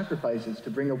performed sacrifices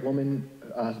to bring a woman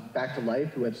back to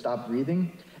life who had stopped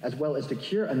breathing, as well as to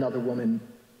cure another woman,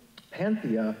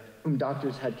 Panthea, whom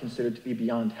doctors had considered to be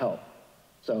beyond help.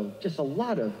 So just a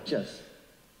lot of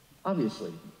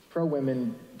obviously,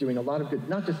 pro-women doing a lot of good,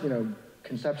 not just, you know,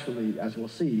 conceptually, as we'll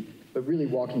see, but really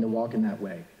walking the walk in that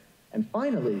way. And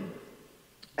finally,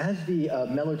 as the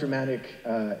melodramatic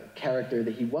character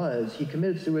that he was, he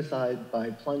committed suicide by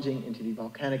plunging into the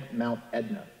volcanic Mount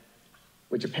Etna,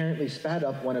 which apparently spat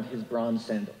up one of his bronze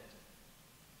sandals.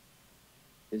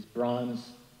 His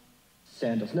bronze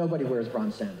sandals. Nobody wears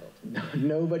bronze sandals.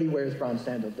 Nobody wears bronze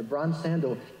sandals. The bronze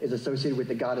sandal is associated with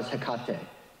the goddess Hecate,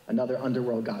 another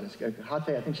underworld goddess.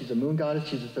 Hecate, I think she's a moon goddess.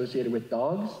 She's associated with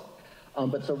dogs.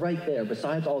 But so right there,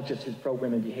 besides all just his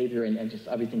pro-women behavior and just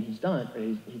everything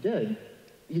he did,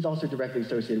 he's also directly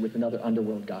associated with another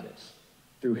underworld goddess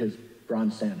through his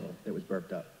bronze sandal that was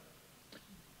burped up.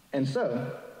 And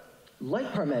so,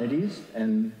 like Parmenides,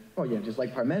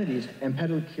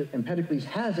 Empedocles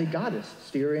has a goddess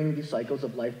steering the cycles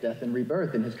of life, death, and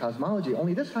rebirth in his cosmology,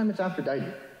 only this time it's Aphrodite.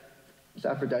 It's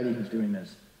Aphrodite who's doing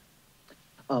this.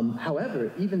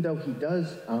 However, even though he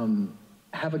does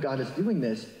have a goddess doing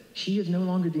this, she is no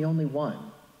longer the only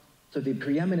one. So the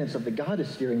preeminence of the goddess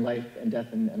steering life and death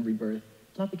and rebirth,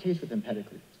 it's not the case with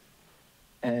Empedocles.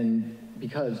 And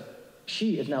because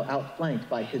she is now outflanked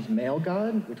by his male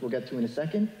god, which we'll get to in a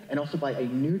second, and also by a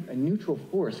neutral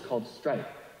force called strife.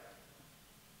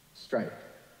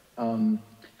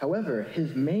 However,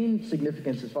 his main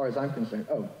significance as far as I'm concerned,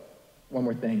 one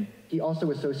more thing, he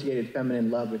also associated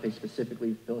feminine love with a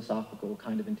specifically philosophical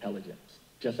kind of intelligence,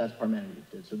 just as Parmenides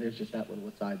did. So there's just that little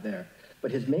aside there.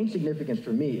 But his main significance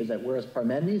for me is that whereas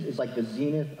Parmenides is like the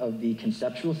zenith of the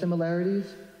conceptual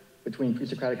similarities between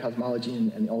pre-Socratic cosmology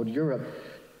and old Europe,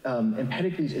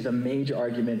 Empedocles is a major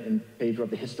argument in favor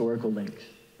of the historical links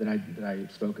that I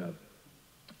spoke of.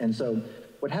 And so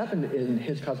what happened in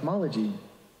his cosmology,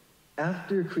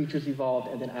 after creatures evolved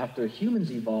and then after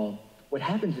humans evolved, what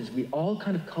happens is we all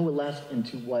kind of coalesced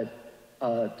into what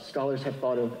scholars have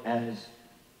thought of as,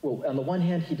 well, on the one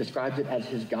hand, he describes it as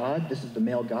his god, this is the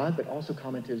male god, but also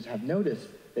commentators have noticed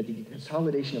that the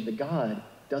consolidation of the god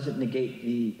doesn't negate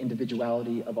the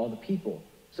individuality of all the people.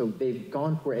 So they've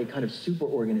gone for a kind of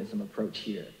superorganism approach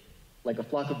here, like a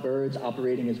flock of birds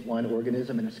operating as one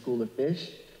organism in a school of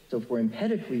fish. So for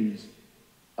Empedocles,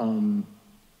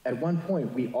 at one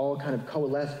point, we all kind of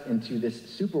coalesced into this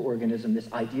superorganism,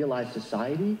 this idealized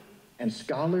society, and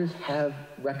scholars have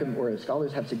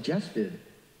suggested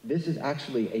this is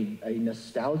actually a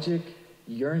nostalgic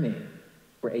yearning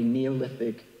for a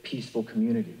Neolithic peaceful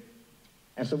community.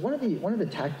 And so one of the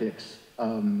tactics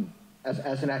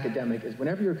as an academic is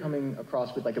whenever you're coming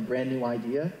across with like a brand new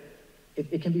idea,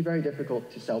 it can be very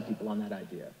difficult to sell people on that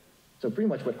idea. So pretty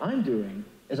much what I'm doing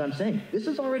is I'm saying, this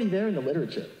is already there in the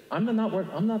literature. I'm not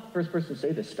the first person to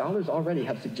say this. Scholars already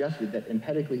have suggested that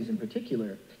Empedocles in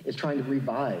particular is trying to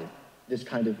revive this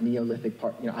kind of Neolithic,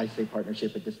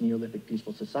 partnership with this Neolithic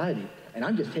peaceful society. And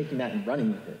I'm just taking that and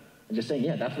running with it. And just saying,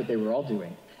 yeah, that's what they were all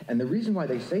doing. And the reason why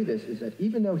they say this is that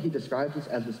even though he describes this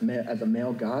as a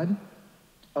male god,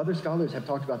 other scholars have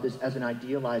talked about this as an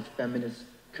idealized feminist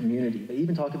community. They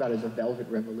even talk about it as a velvet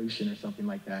revolution or something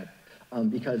like that.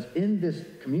 Because in this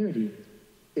community,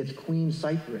 it's Queen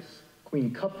Cypris,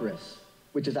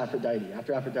 which is Aphrodite.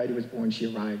 After Aphrodite was born,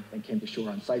 she arrived and came to shore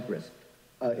on Cyprus.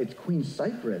 It's Queen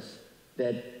Cypris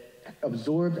that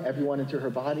absorbed everyone into her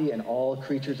body, and all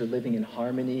creatures are living in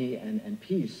harmony and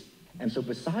peace. And so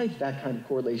besides that kind of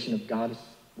correlation of goddess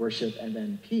worship and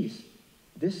then peace,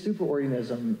 this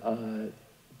superorganism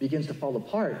begins to fall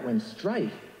apart when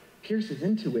strife pierces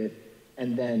into it,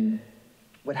 and then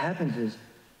what happens is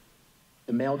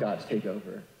the male gods take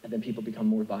over, and then people become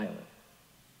more violent.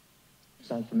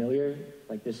 Sound familiar?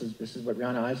 Like this is what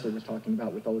Rihanna Eisler was talking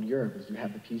about with old Europe, is you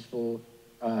have the peaceful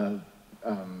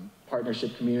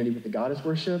partnership community with the goddess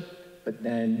worship, but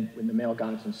then when the male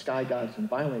gods and sky gods and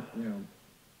violent,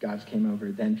 gods came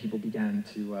over, then people began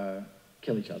to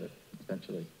kill each other,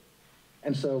 essentially.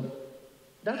 And so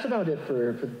that's about it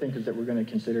for the thinkers that we're going to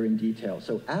consider in detail.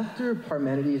 So after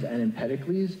Parmenides and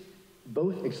Empedocles,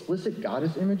 both explicit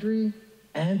goddess imagery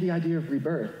and the idea of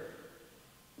rebirth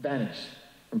vanished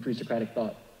from pre-Socratic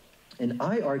thought. And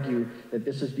I argue that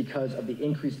this is because of the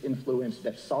increased influence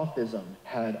that sophism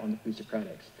had on the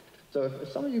pre-Socratics. So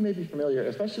if some of you may be familiar,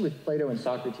 especially with Plato and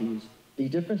Socrates, the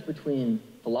difference between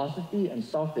philosophy and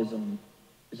sophism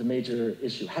is a major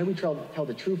issue. How do we tell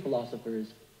the true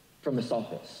philosophers from the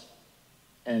sophists?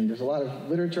 And there's a lot of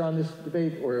literature on this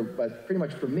debate, but pretty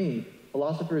much for me,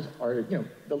 philosophers are,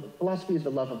 philosophy is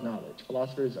the love of knowledge.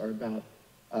 Philosophers are about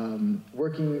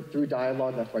working through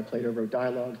dialogue, that's why Plato wrote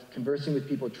dialogues, conversing with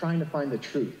people, trying to find the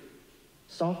truth.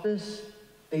 Sophists,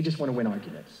 they just want to win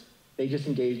arguments. They just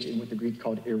engage in what the Greeks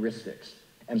called heuristics.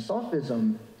 And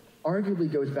sophism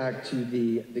arguably goes back to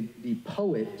the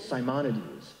poet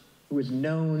Simonides, who was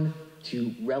known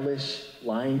to relish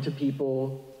lying to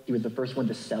people. He was the first one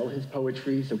to sell his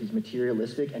poetry, so he's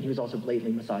materialistic, and he was also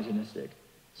blatantly misogynistic.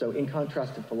 So in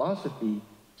contrast to philosophy,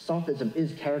 sophism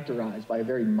is characterized by a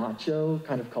very macho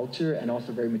kind of culture and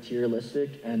also very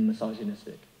materialistic and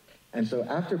misogynistic. And so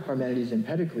after Parmenides and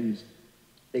Empedocles,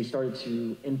 they started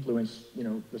to influence,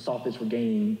 the sophists were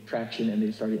gaining traction and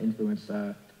they started to influence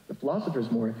the philosophers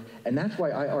more. And that's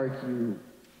why I argue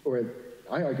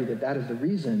that that is the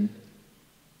reason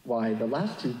why the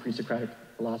last two pre-Socratic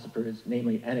philosophers,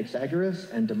 namely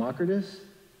Anaxagoras and Democritus,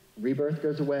 rebirth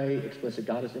goes away, explicit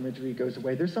goddess imagery goes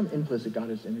away. There's some implicit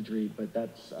goddess imagery, but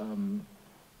that's,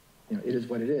 it is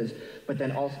what it is. But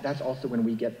then that's also when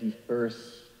we get the first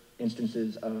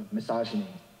instances of misogyny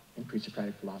in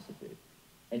pre-Socratic philosophy.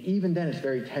 And even then, it's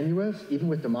very tenuous. Even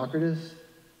with Democritus,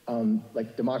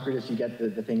 like Democritus, you get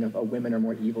the thing of, women are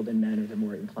more evil than men, or they're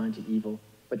more inclined to evil.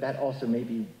 But that also may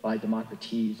be by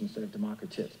Democritus instead of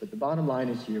Democritus. But the bottom line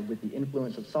is here, with the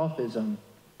influence of sophism,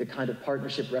 the kind of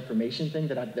partnership reformation thing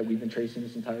that we've been tracing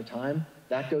this entire time,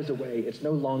 that goes away. It's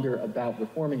no longer about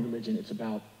reforming religion, it's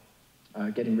about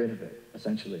getting rid of it,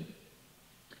 essentially.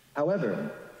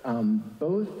 However,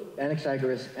 both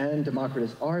Anaxagoras and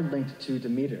Democritus are linked to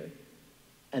Demeter.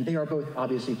 And they are both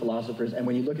obviously philosophers, and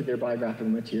when you look at their biographical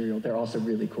material, they're also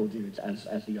really cool dudes,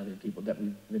 as the other people that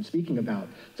we've been speaking about.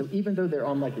 So even though they're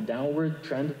on like the downward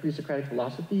trend of pre-Socratic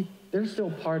philosophy, they're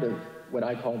still part of what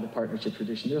I call the partnership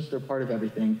tradition. They're still part of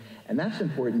everything. And that's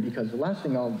important because the last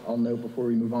thing I'll note before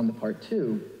we move on to part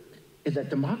two is that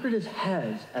Democritus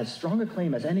has as strong a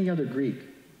claim as any other Greek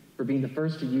for being the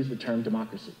first to use the term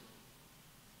democracy.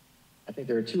 I think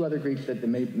there are two other Greeks that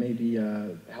may be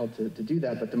held to do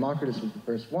that, but Democritus was the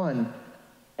first one.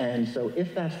 And so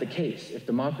if that's the case, if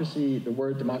democracy, the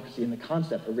word democracy and the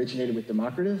concept originated with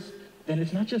Democritus, then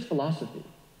it's not just philosophy.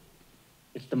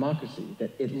 It's democracy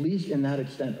that, at least in that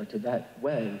extent or to that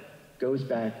way, goes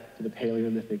back to the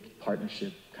Paleolithic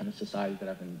partnership kind of society that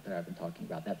I've been talking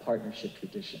about, that partnership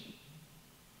tradition.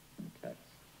 Okay.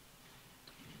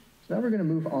 So now we're going to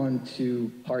move on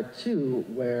to part two,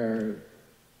 where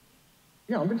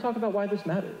I'm going to talk about why this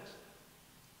matters.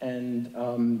 And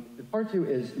part 2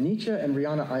 is Nietzsche and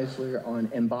Rihanna Eisler on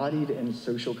embodied and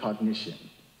social cognition.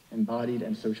 Embodied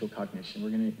and social cognition. We're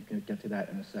going to get to that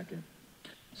in a second.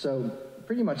 So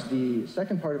pretty much the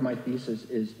second part of my thesis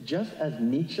is just as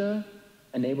Nietzsche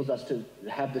enables us to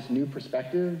have this new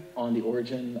perspective on the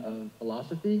origin of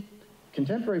philosophy,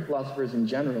 contemporary philosophers in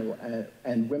general,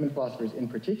 and women philosophers in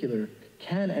particular,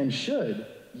 can and should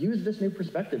use this new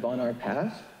perspective on our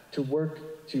past to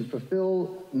work to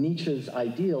fulfill Nietzsche's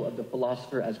ideal of the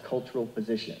philosopher as cultural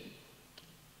position.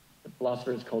 The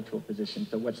philosopher as cultural position.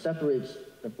 So what separates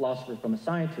the philosopher from a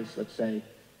scientist, let's say,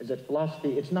 is that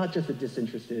philosophy, it's not just a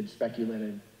disinterested,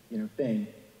 speculative, thing.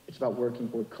 It's about working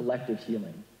for collective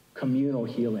healing, communal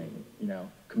healing,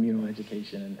 communal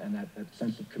education, and that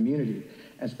sense of community.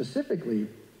 And specifically,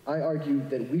 I argue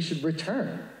that we should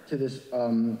return to this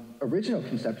original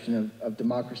conception of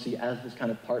democracy as this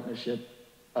kind of partnership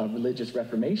of religious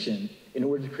reformation in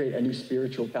order to create a new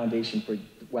spiritual foundation for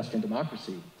Western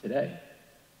democracy today.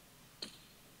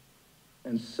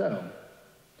 And so,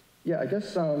 yeah, I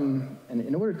guess, and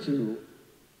in order to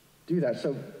do that,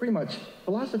 so pretty much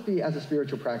philosophy as a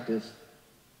spiritual practice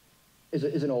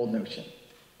is an old notion.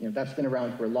 That's been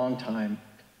around for a long time.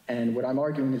 And what I'm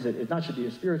arguing is that it not should be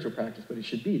a spiritual practice, but it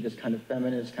should be this kind of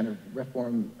feminist, kind of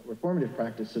reformative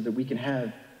practice so that we can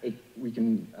have I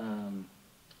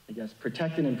guess,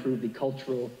 protect and improve the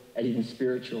cultural and even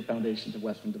spiritual foundations of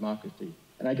Western democracy.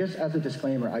 And I guess as a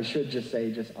disclaimer, I should just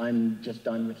say, I'm just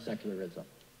done with secularism.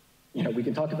 We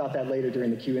can talk about that later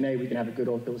during the Q&A. We can have a good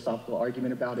old philosophical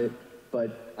argument about it.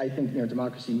 But I think,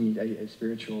 democracy needs a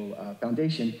spiritual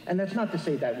foundation. And that's not to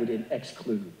say that would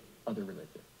exclude other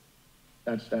religions.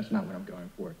 That's not what I'm going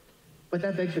for. But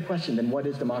that begs the question, then what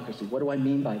is democracy? What do I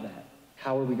mean by that?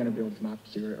 How are we going to build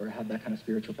democracy or have that kind of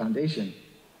spiritual foundation?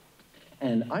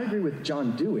 And I agree with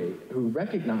John Dewey, who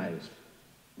recognized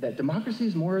that democracy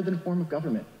is more than a form of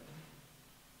government.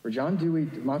 For John Dewey,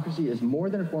 democracy is more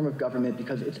than a form of government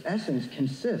because its essence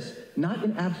consists not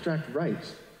in abstract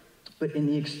rights, but in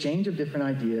the exchange of different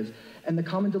ideas and the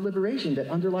common deliberation that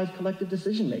underlies collective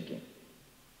decision-making.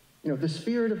 The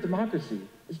spirit of democracy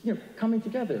is, coming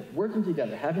together, working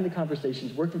together, having the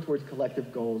conversations, working towards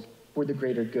collective goals for the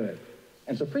greater good.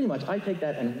 And so pretty much I take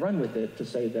that and run with it to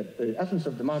say that the essence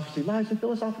of democracy lies in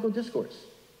philosophical discourse,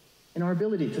 in our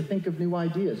ability to think of new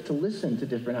ideas, to listen to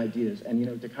different ideas,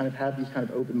 and to kind of have these kind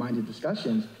of open-minded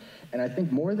discussions. And I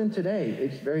think more than today,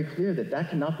 it's very clear that that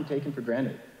cannot be taken for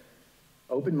granted.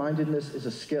 Open-mindedness is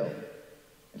a skill.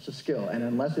 It's a skill, and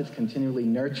unless it's continually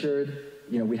nurtured,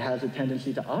 we have a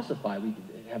tendency to ossify. We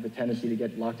have a tendency to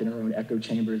get locked in our own echo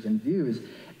chambers and views.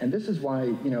 And this is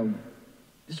why,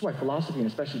 this is why philosophy, and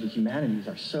especially the humanities,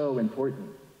 are so important.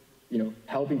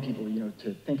 Helping people,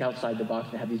 to think outside the box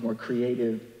and have these more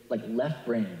creative, like left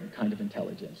brain kind of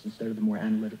intelligence instead of the more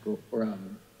analytical, or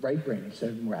right brain instead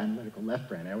of the more analytical left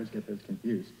brain. I always get those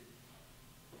confused.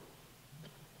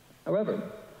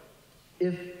 However,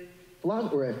 if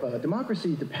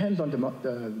democracy depends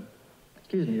on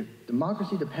if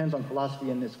democracy depends on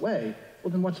philosophy in this way,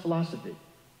 well then what's philosophy?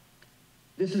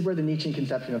 This is where the Nietzschean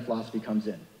conception of philosophy comes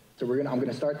in. So I'm going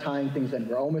to start tying things in.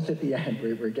 We're almost at the end.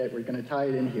 We're going to tie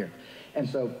it in here. And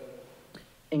so,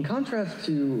 in contrast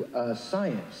to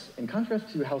science, in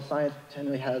contrast to how science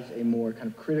generally has a more kind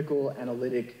of critical,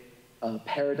 analytic,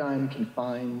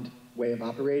 paradigm-confined way of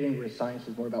operating, where science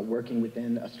is more about working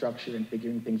within a structure and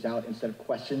figuring things out instead of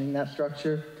questioning that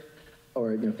structure,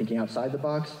 or thinking outside the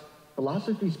box,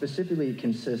 philosophy specifically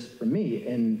consists, for me,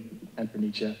 and for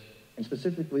Nietzsche, and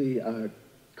specifically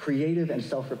creative and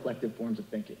self-reflective forms of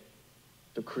thinking.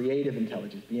 So creative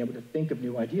intelligence, being able to think of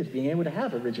new ideas, being able to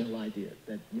have original ideas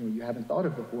that you haven't thought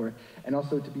of before, and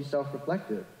also to be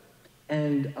self-reflective.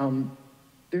 And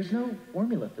there's no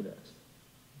formula for this.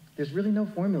 There's really no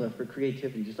formula for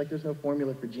creativity, just like there's no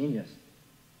formula for genius.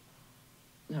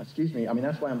 No, excuse me. I mean,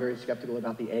 that's why I'm very skeptical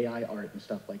about the AI art and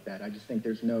stuff like that. I just think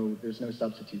there's no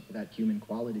substitute for that human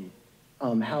quality.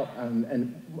 And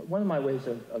one of my ways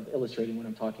of illustrating what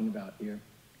I'm talking about here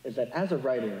is that as a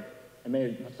writer, and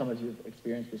maybe some of you have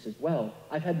experienced this as well,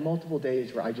 I've had multiple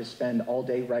days where I just spend all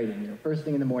day writing, first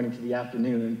thing in the morning to the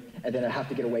afternoon, and then I have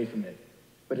to get away from it.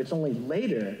 But it's only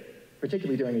later,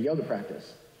 particularly during a yoga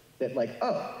practice, that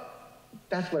oh,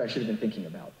 that's what I should have been thinking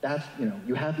about. That's,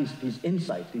 you have these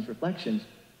insights, these reflections,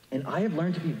 and I have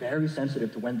learned to be very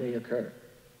sensitive to when they occur,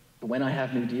 when I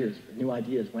have new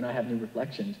ideas, when I have new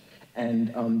reflections.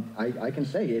 And I can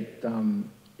say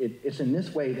it's in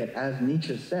this way that, as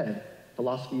Nietzsche said,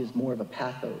 philosophy is more of a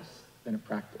pathos than a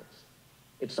practice.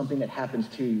 It's something that happens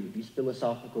to you, these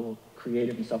philosophical,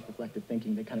 creative, and self-reflective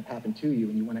thinking that kind of happen to you,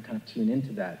 and you want to kind of tune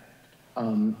into that.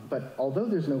 But although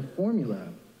there's no formula,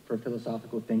 for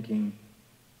philosophical thinking,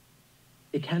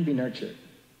 it can be nurtured.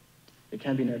 It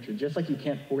can be nurtured. Just like you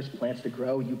can't force plants to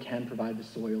grow, you can provide the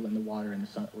soil and the water and the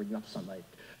sun, or not the sunlight,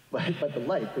 but the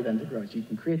light for them to grow. So you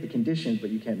can create the conditions,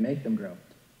 but you can't make them grow.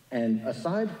 And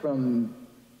aside from,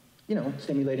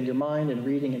 stimulating your mind and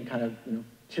reading and kind of,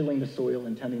 tilling the soil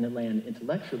and tending the land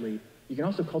intellectually, you can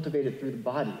also cultivate it through the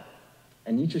body.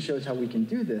 And Nietzsche shows how we can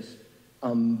do this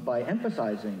by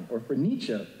emphasizing, or for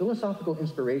Nietzsche, philosophical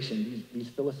inspiration, these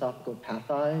philosophical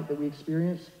pathai that we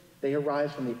experience, they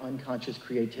arise from the unconscious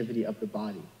creativity of the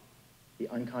body. The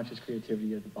unconscious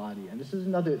creativity of the body. And this is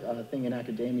another thing in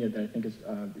academia that I think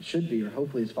should be, or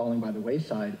hopefully is falling by the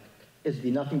wayside, is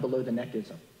the nothing below the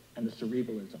neckism and the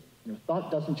cerebralism.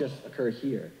 Thought doesn't just occur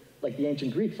here. Like the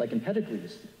ancient Greeks, like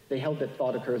Empedocles, they held that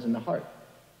thought occurs in the heart,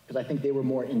 because I think they were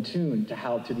more in tune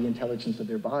to the intelligence of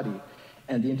their body.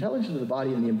 And the intelligence of the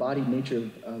body and the embodied nature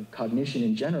of cognition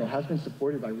in general has been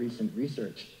supported by recent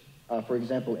research. For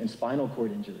example, in spinal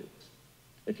cord injuries.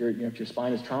 If your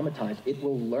spine is traumatized, it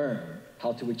will learn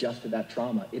how to adjust to that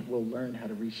trauma. It will learn how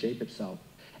to reshape itself.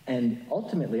 And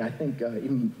ultimately, I think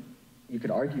even you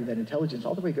could argue that intelligence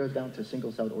all the way goes down to a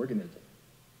single-celled organism.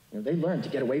 They learn to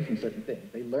get away from certain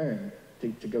things. They learn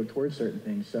to go towards certain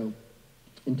things. So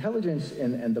intelligence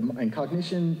and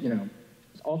cognition,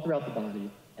 is all throughout the body.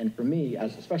 And for me,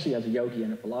 especially as a yogi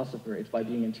and a philosopher, it's by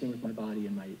being in tune with my body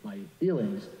and my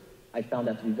feelings. I found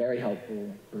that to be very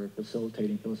helpful for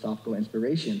facilitating philosophical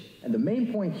inspiration. And the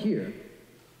main point here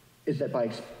is that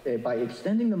by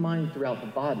extending the mind throughout the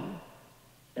body,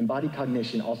 embodied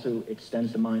cognition also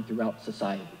extends the mind throughout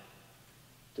society.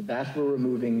 So that's where we're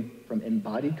moving from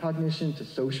embodied cognition to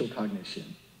social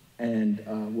cognition. And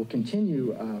we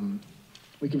continue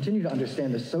to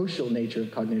understand the social nature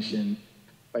of cognition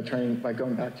by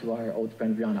going back to our old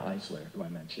friend Brianna Eisler, who I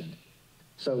mentioned.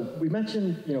 So we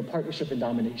mentioned, partnership and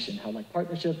domination, how like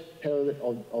partnership,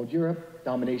 old Europe,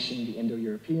 domination, the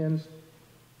Indo-Europeans.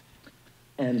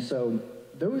 And so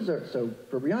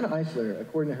for Brianna Eisler,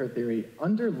 according to her theory,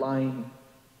 underlying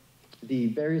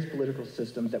the various political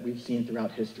systems that we've seen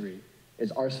throughout history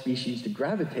is our species to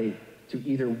gravitate to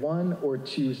either one or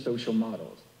two social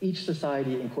models, each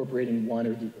society incorporating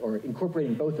one or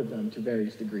incorporating both of them to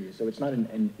various degrees. So it's not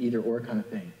an either-or kind of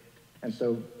thing. And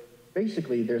so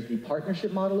basically, there's the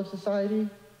partnership model of society,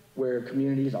 where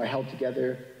communities are held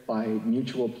together by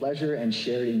mutual pleasure and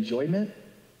shared enjoyment.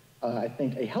 I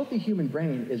think a healthy human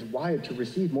brain is wired to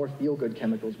receive more feel-good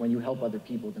chemicals when you help other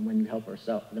people than when you help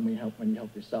yourself.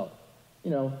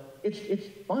 It's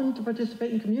fun to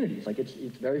participate in communities. Like it's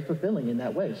very fulfilling in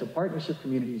that way. So partnership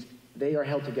communities, they are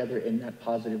held together in that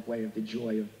positive way of the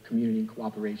joy of community and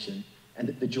cooperation and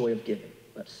the joy of giving,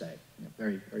 let's say.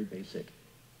 Very, very basic.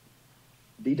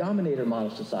 The dominator model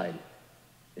society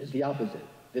is the opposite.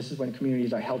 This is when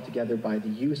communities are held together by the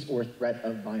use or threat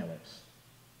of violence.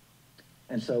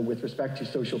 And so with respect to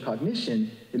social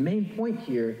cognition, the main point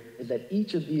here is that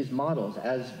each of these models,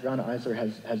 as Brianna Eisler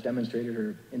has demonstrated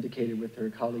or indicated with her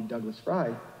colleague Douglas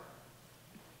Fry,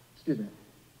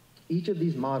 each of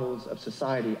these models of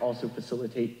society also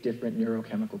facilitate different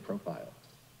neurochemical profiles.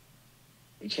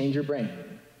 They change your brain,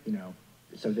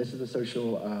 So this is the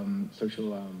social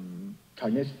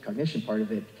cognition part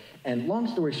of it. And long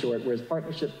story short, whereas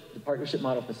the partnership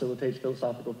model facilitates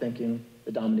philosophical thinking,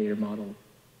 the dominator model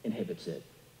inhibits it.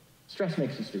 Stress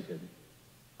makes you stupid.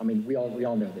 I mean, we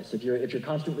all know this. If you're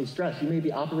constantly stressed, you may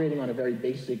be operating on a very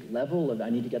basic level of I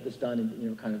need to get this done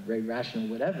and kind of very rational,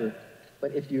 whatever.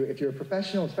 But if you're a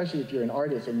professional, especially if you're an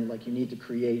artist and you need to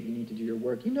create, you need to do your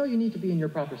work, you need to be in your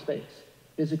proper space,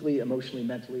 physically, emotionally,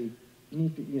 mentally. You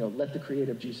need to let the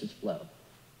creative juices flow.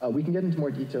 We can get into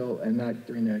more detail and that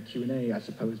during the Q&A, I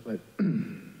suppose, but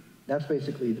that's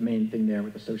basically the main thing there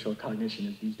with the social cognition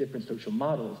is these different social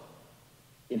models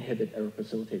inhibit or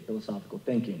facilitate philosophical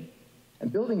thinking.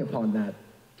 And building upon that,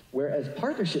 whereas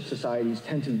partnership societies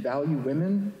tend to value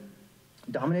women,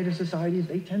 dominator societies,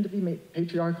 they tend to be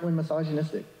patriarchal and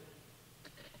misogynistic.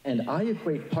 And I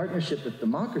equate partnership with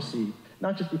democracy,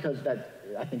 not just because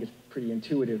I think it's pretty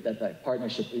intuitive that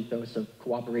partnership ethos of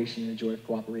cooperation and the joy of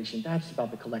cooperation, that's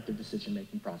about the collective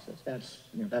decision-making process. That's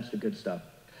the good stuff.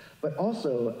 But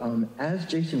also, as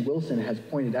Jason Wilson has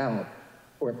pointed out,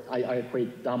 or I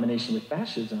equate domination with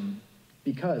fascism,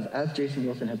 because as Jason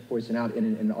Wilson has pointed out in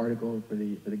an article for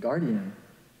the Guardian,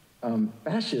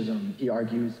 fascism, he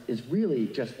argues, is really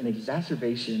just an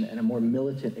exacerbation and a more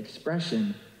militant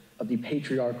expression of the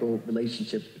patriarchal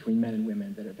relationships between men and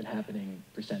women that have been happening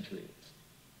for centuries.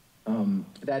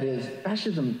 That is,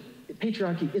 fascism,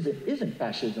 patriarchy isn't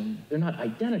fascism. They're not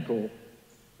identical,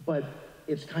 but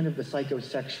it's kind of the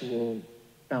psychosexual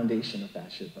foundation of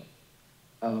fascism.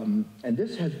 And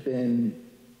this has been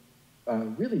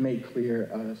really made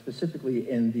clear specifically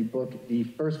in the book, The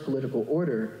First Political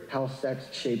Order, How Sex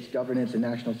Shapes Governance and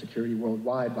National Security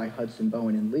Worldwide by Hudson,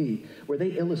 Bowen, and Lee, where they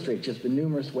illustrate just the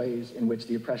numerous ways in which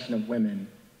the oppression of women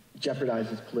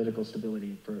jeopardizes political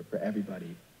stability for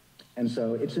everybody. And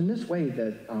so it's in this way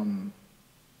that,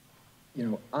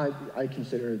 I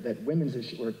consider that women's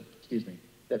issue, or excuse me,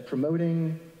 that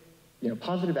promoting,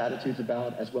 positive attitudes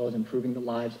about as well as improving the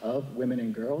lives of women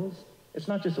and girls, it's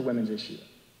not just a women's issue.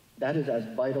 That is as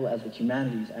vital as the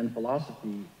humanities and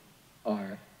philosophy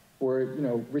are for,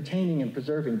 retaining and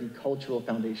preserving the cultural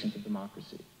foundations of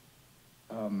democracy,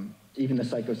 even the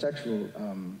psychosexual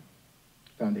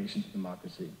foundations of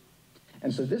democracy.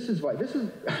 And so this is why, this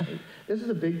is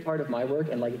a big part of my work,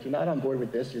 and like if you're not on board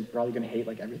with this, you're probably gonna hate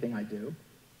like everything I do.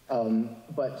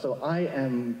 But so I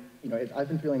am, I've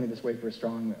been feeling this way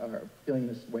feeling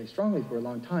this way strongly for a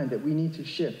long time, that we need to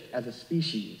shift as a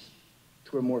species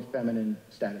to a more feminine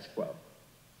status quo.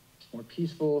 More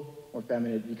peaceful, more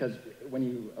feminine, because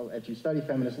if you study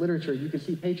feminist literature, you can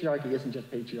see patriarchy isn't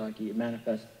just patriarchy, it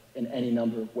manifests in any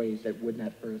number of ways that wouldn't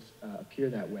at first appear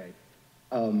that way.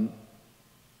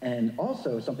 And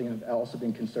also, something I've also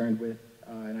been concerned with,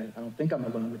 and I don't think I'm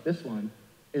alone with this one,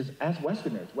 is as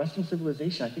Westerners, Western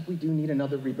civilization, I think we do need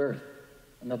another rebirth,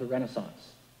 another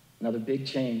renaissance, another big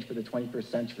change for the 21st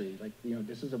century. Like,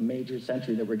 this is a major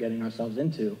century that we're getting ourselves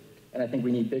into, and I think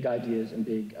we need big ideas and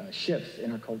big shifts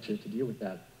in our culture to deal with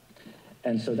that.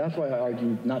 And so that's why I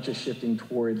argue not just shifting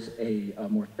towards a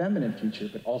more feminine future,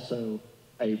 but also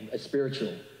a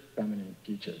spiritual feminine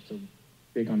future. So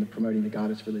big on promoting the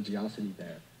goddess religiosity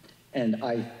there. And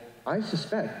I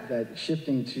suspect that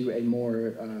shifting to a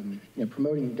more,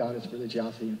 promoting goddess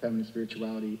religiosity and feminine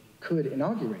spirituality could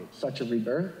inaugurate such a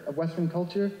rebirth of Western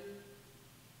culture,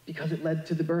 because it led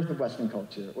to the birth of Western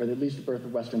culture, or at least the birth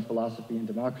of Western philosophy and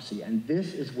democracy. And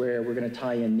this is where we're going to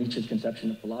tie in Nietzsche's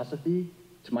conception of philosophy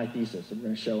to my thesis, and we're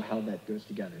going to show how that goes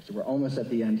together. So we're almost at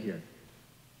the end here.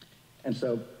 And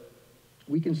so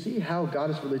we can see how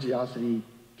goddess religiosity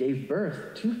gave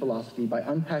birth to philosophy by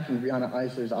unpacking Brianna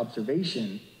Eisler's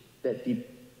observation that the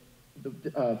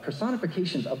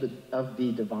personifications of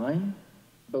the divine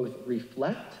both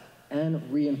reflect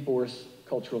and reinforce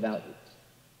cultural values.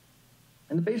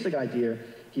 And the basic idea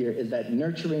here is that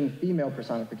nurturing female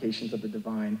personifications of the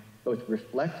divine both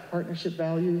reflect partnership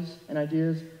values and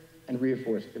ideas and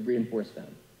reinforce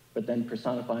them. But then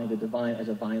personifying the divine as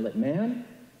a violent man,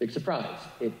 big surprise.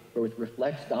 It both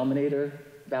reflects dominator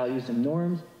values and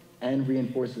norms and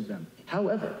reinforces them.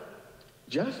 However,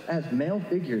 just as male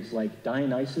figures like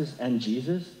Dionysus and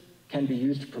Jesus can be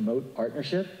used to promote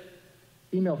partnership,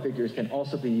 female figures can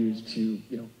also be used to,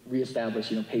 reestablish,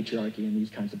 patriarchy and these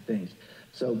kinds of things.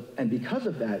 So, and because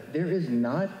of that, there is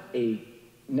not a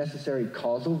necessary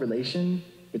causal relation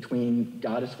between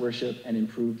goddess worship and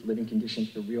improved living conditions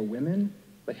for real women,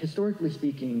 but historically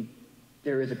speaking,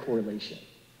 there is a correlation.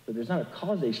 So there's not a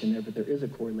causation there, but there is a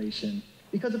correlation,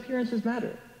 because appearances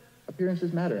matter.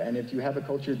 Appearances matter, and if you have a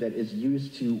culture that is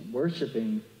used to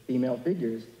worshiping female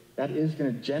figures, that is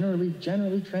going to generally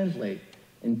translate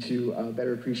into a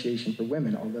better appreciation for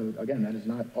women, although, again, that is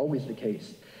not always the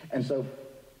case. And so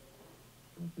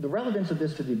the relevance of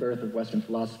this to the birth of Western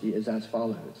philosophy is as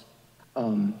follows.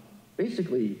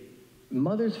 Basically,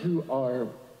 mothers who are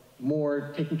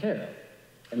more taken care of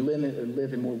and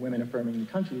live in more women-affirming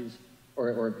countries,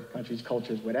 or countries,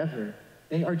 cultures, whatever,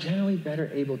 they are generally better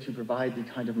able to provide the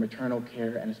kind of maternal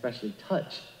care and especially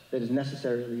touch that is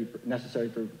necessary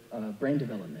for brain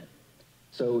development.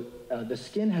 So the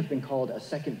skin has been called a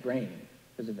second brain,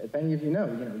 because if any of you know,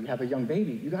 you have a young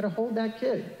baby, you got to hold that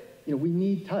kid. We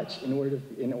need touch in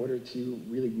order to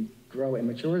really grow and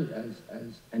mature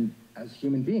as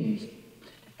human beings.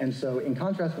 And so in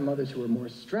contrast to mothers who are more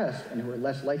stressed and who are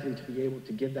less likely to be able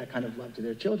to give that kind of love to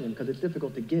their children, because it's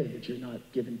difficult to give if you're not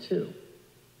given to,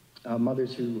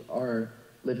 mothers who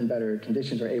live in better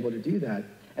conditions are able to do that.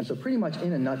 And so pretty much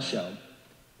in a nutshell,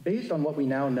 based on what we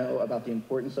now know about the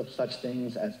importance of such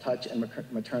things as touch and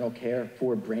maternal care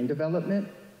for brain development,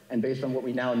 and based on what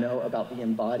we now know about the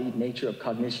embodied nature of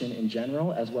cognition in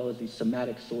general, as well as the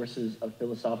somatic sources of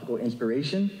philosophical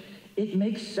inspiration, it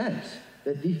makes sense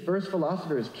that the first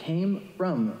philosophers came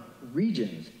from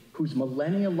regions whose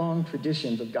millennia-long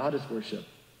traditions of goddess worship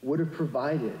would have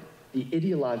provided the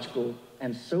ideological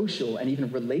and social and even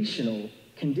relational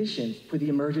conditions for the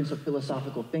emergence of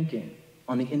philosophical thinking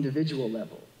on the individual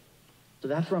level. So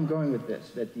that's where I'm going with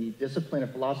this, that the discipline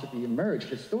of philosophy emerged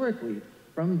historically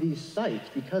from these sites,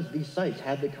 because these sites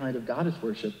had the kind of goddess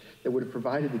worship that would have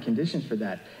provided the conditions for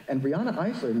that. And Brianna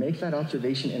Eisler makes that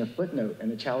observation in a footnote in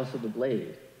The Chalice of the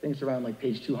Blade, things around like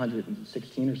page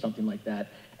 216 or something like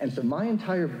that. And so my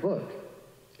entire book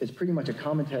is pretty much a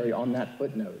commentary on that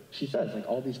footnote. She says, like,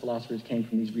 all these philosophers came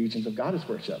from these regions of goddess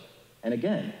worship. And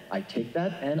again, I take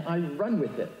that and I run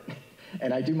with it,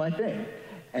 and I do my thing.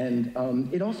 And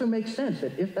it also makes sense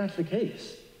that if that's the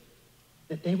case,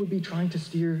 that they would be trying to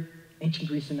steer ancient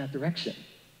Greece in that direction.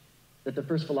 That the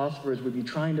first philosophers would be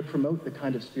trying to promote the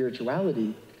kind of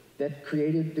spirituality that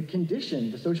created the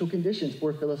conditions, the social conditions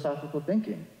for philosophical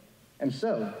thinking. And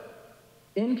so,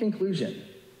 in conclusion,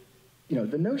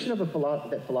 the notion of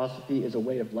that philosophy is a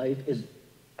way of life is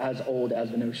as old as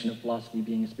the notion of philosophy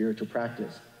being a spiritual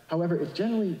practice. However, it's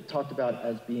generally talked about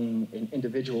as being an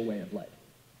individual way of life.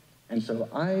 And so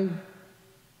I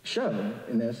show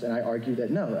in this, and I argue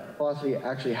that no, philosophy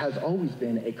actually has always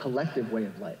been a collective way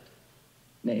of life.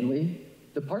 Namely,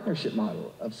 the partnership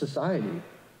model of society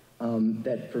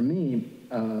that for me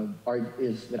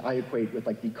is that I equate with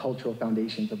like the cultural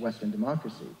foundations of Western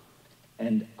democracy.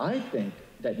 And I think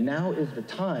that now is the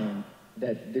time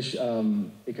that this,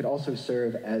 it could also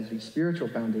serve as the spiritual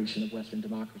foundation of Western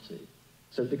democracy.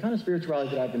 So the kind of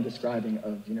spirituality that I've been describing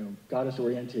of,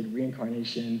 goddess-oriented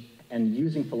reincarnation and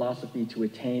using philosophy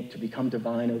to become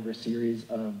divine over a series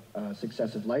of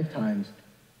successive lifetimes,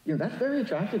 that's very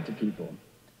attractive to people.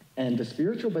 And the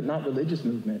spiritual but not religious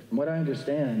movement, from what I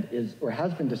understand, is or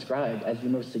has been described as the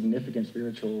most significant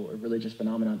spiritual or religious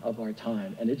phenomenon of our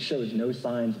time, and it shows no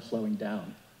signs of slowing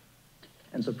down.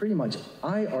 And so pretty much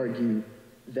I argue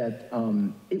that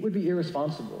it would be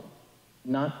irresponsible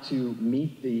not to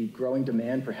meet the growing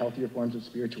demand for healthier forms of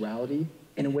spirituality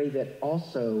in a way that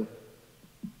also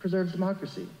preserves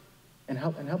democracy and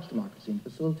helps democracy and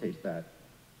facilitates that.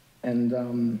 And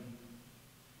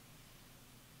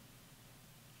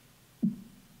you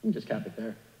can just cap it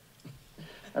there.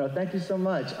 Thank you so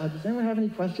much. Does anyone have any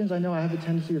questions? I know I have a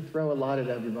tendency to throw a lot at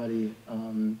everybody,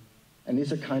 and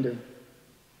these are kind of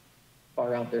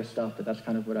far out there stuff, but that's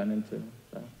kind of what I'm into.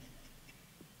 So.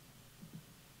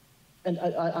 And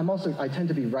I tend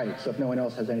to be right, so if no one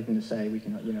else has anything to say, we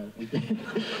can, we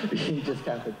can just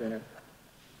cap it there.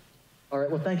 All right,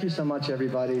 well, thank you so much,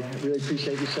 everybody. I really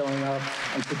appreciate you showing up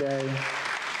today.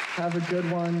 Have a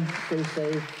good one. Stay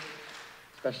safe,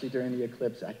 especially during the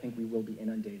eclipse. I think we will be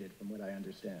inundated from what I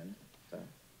understand, so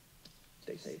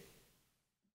stay safe.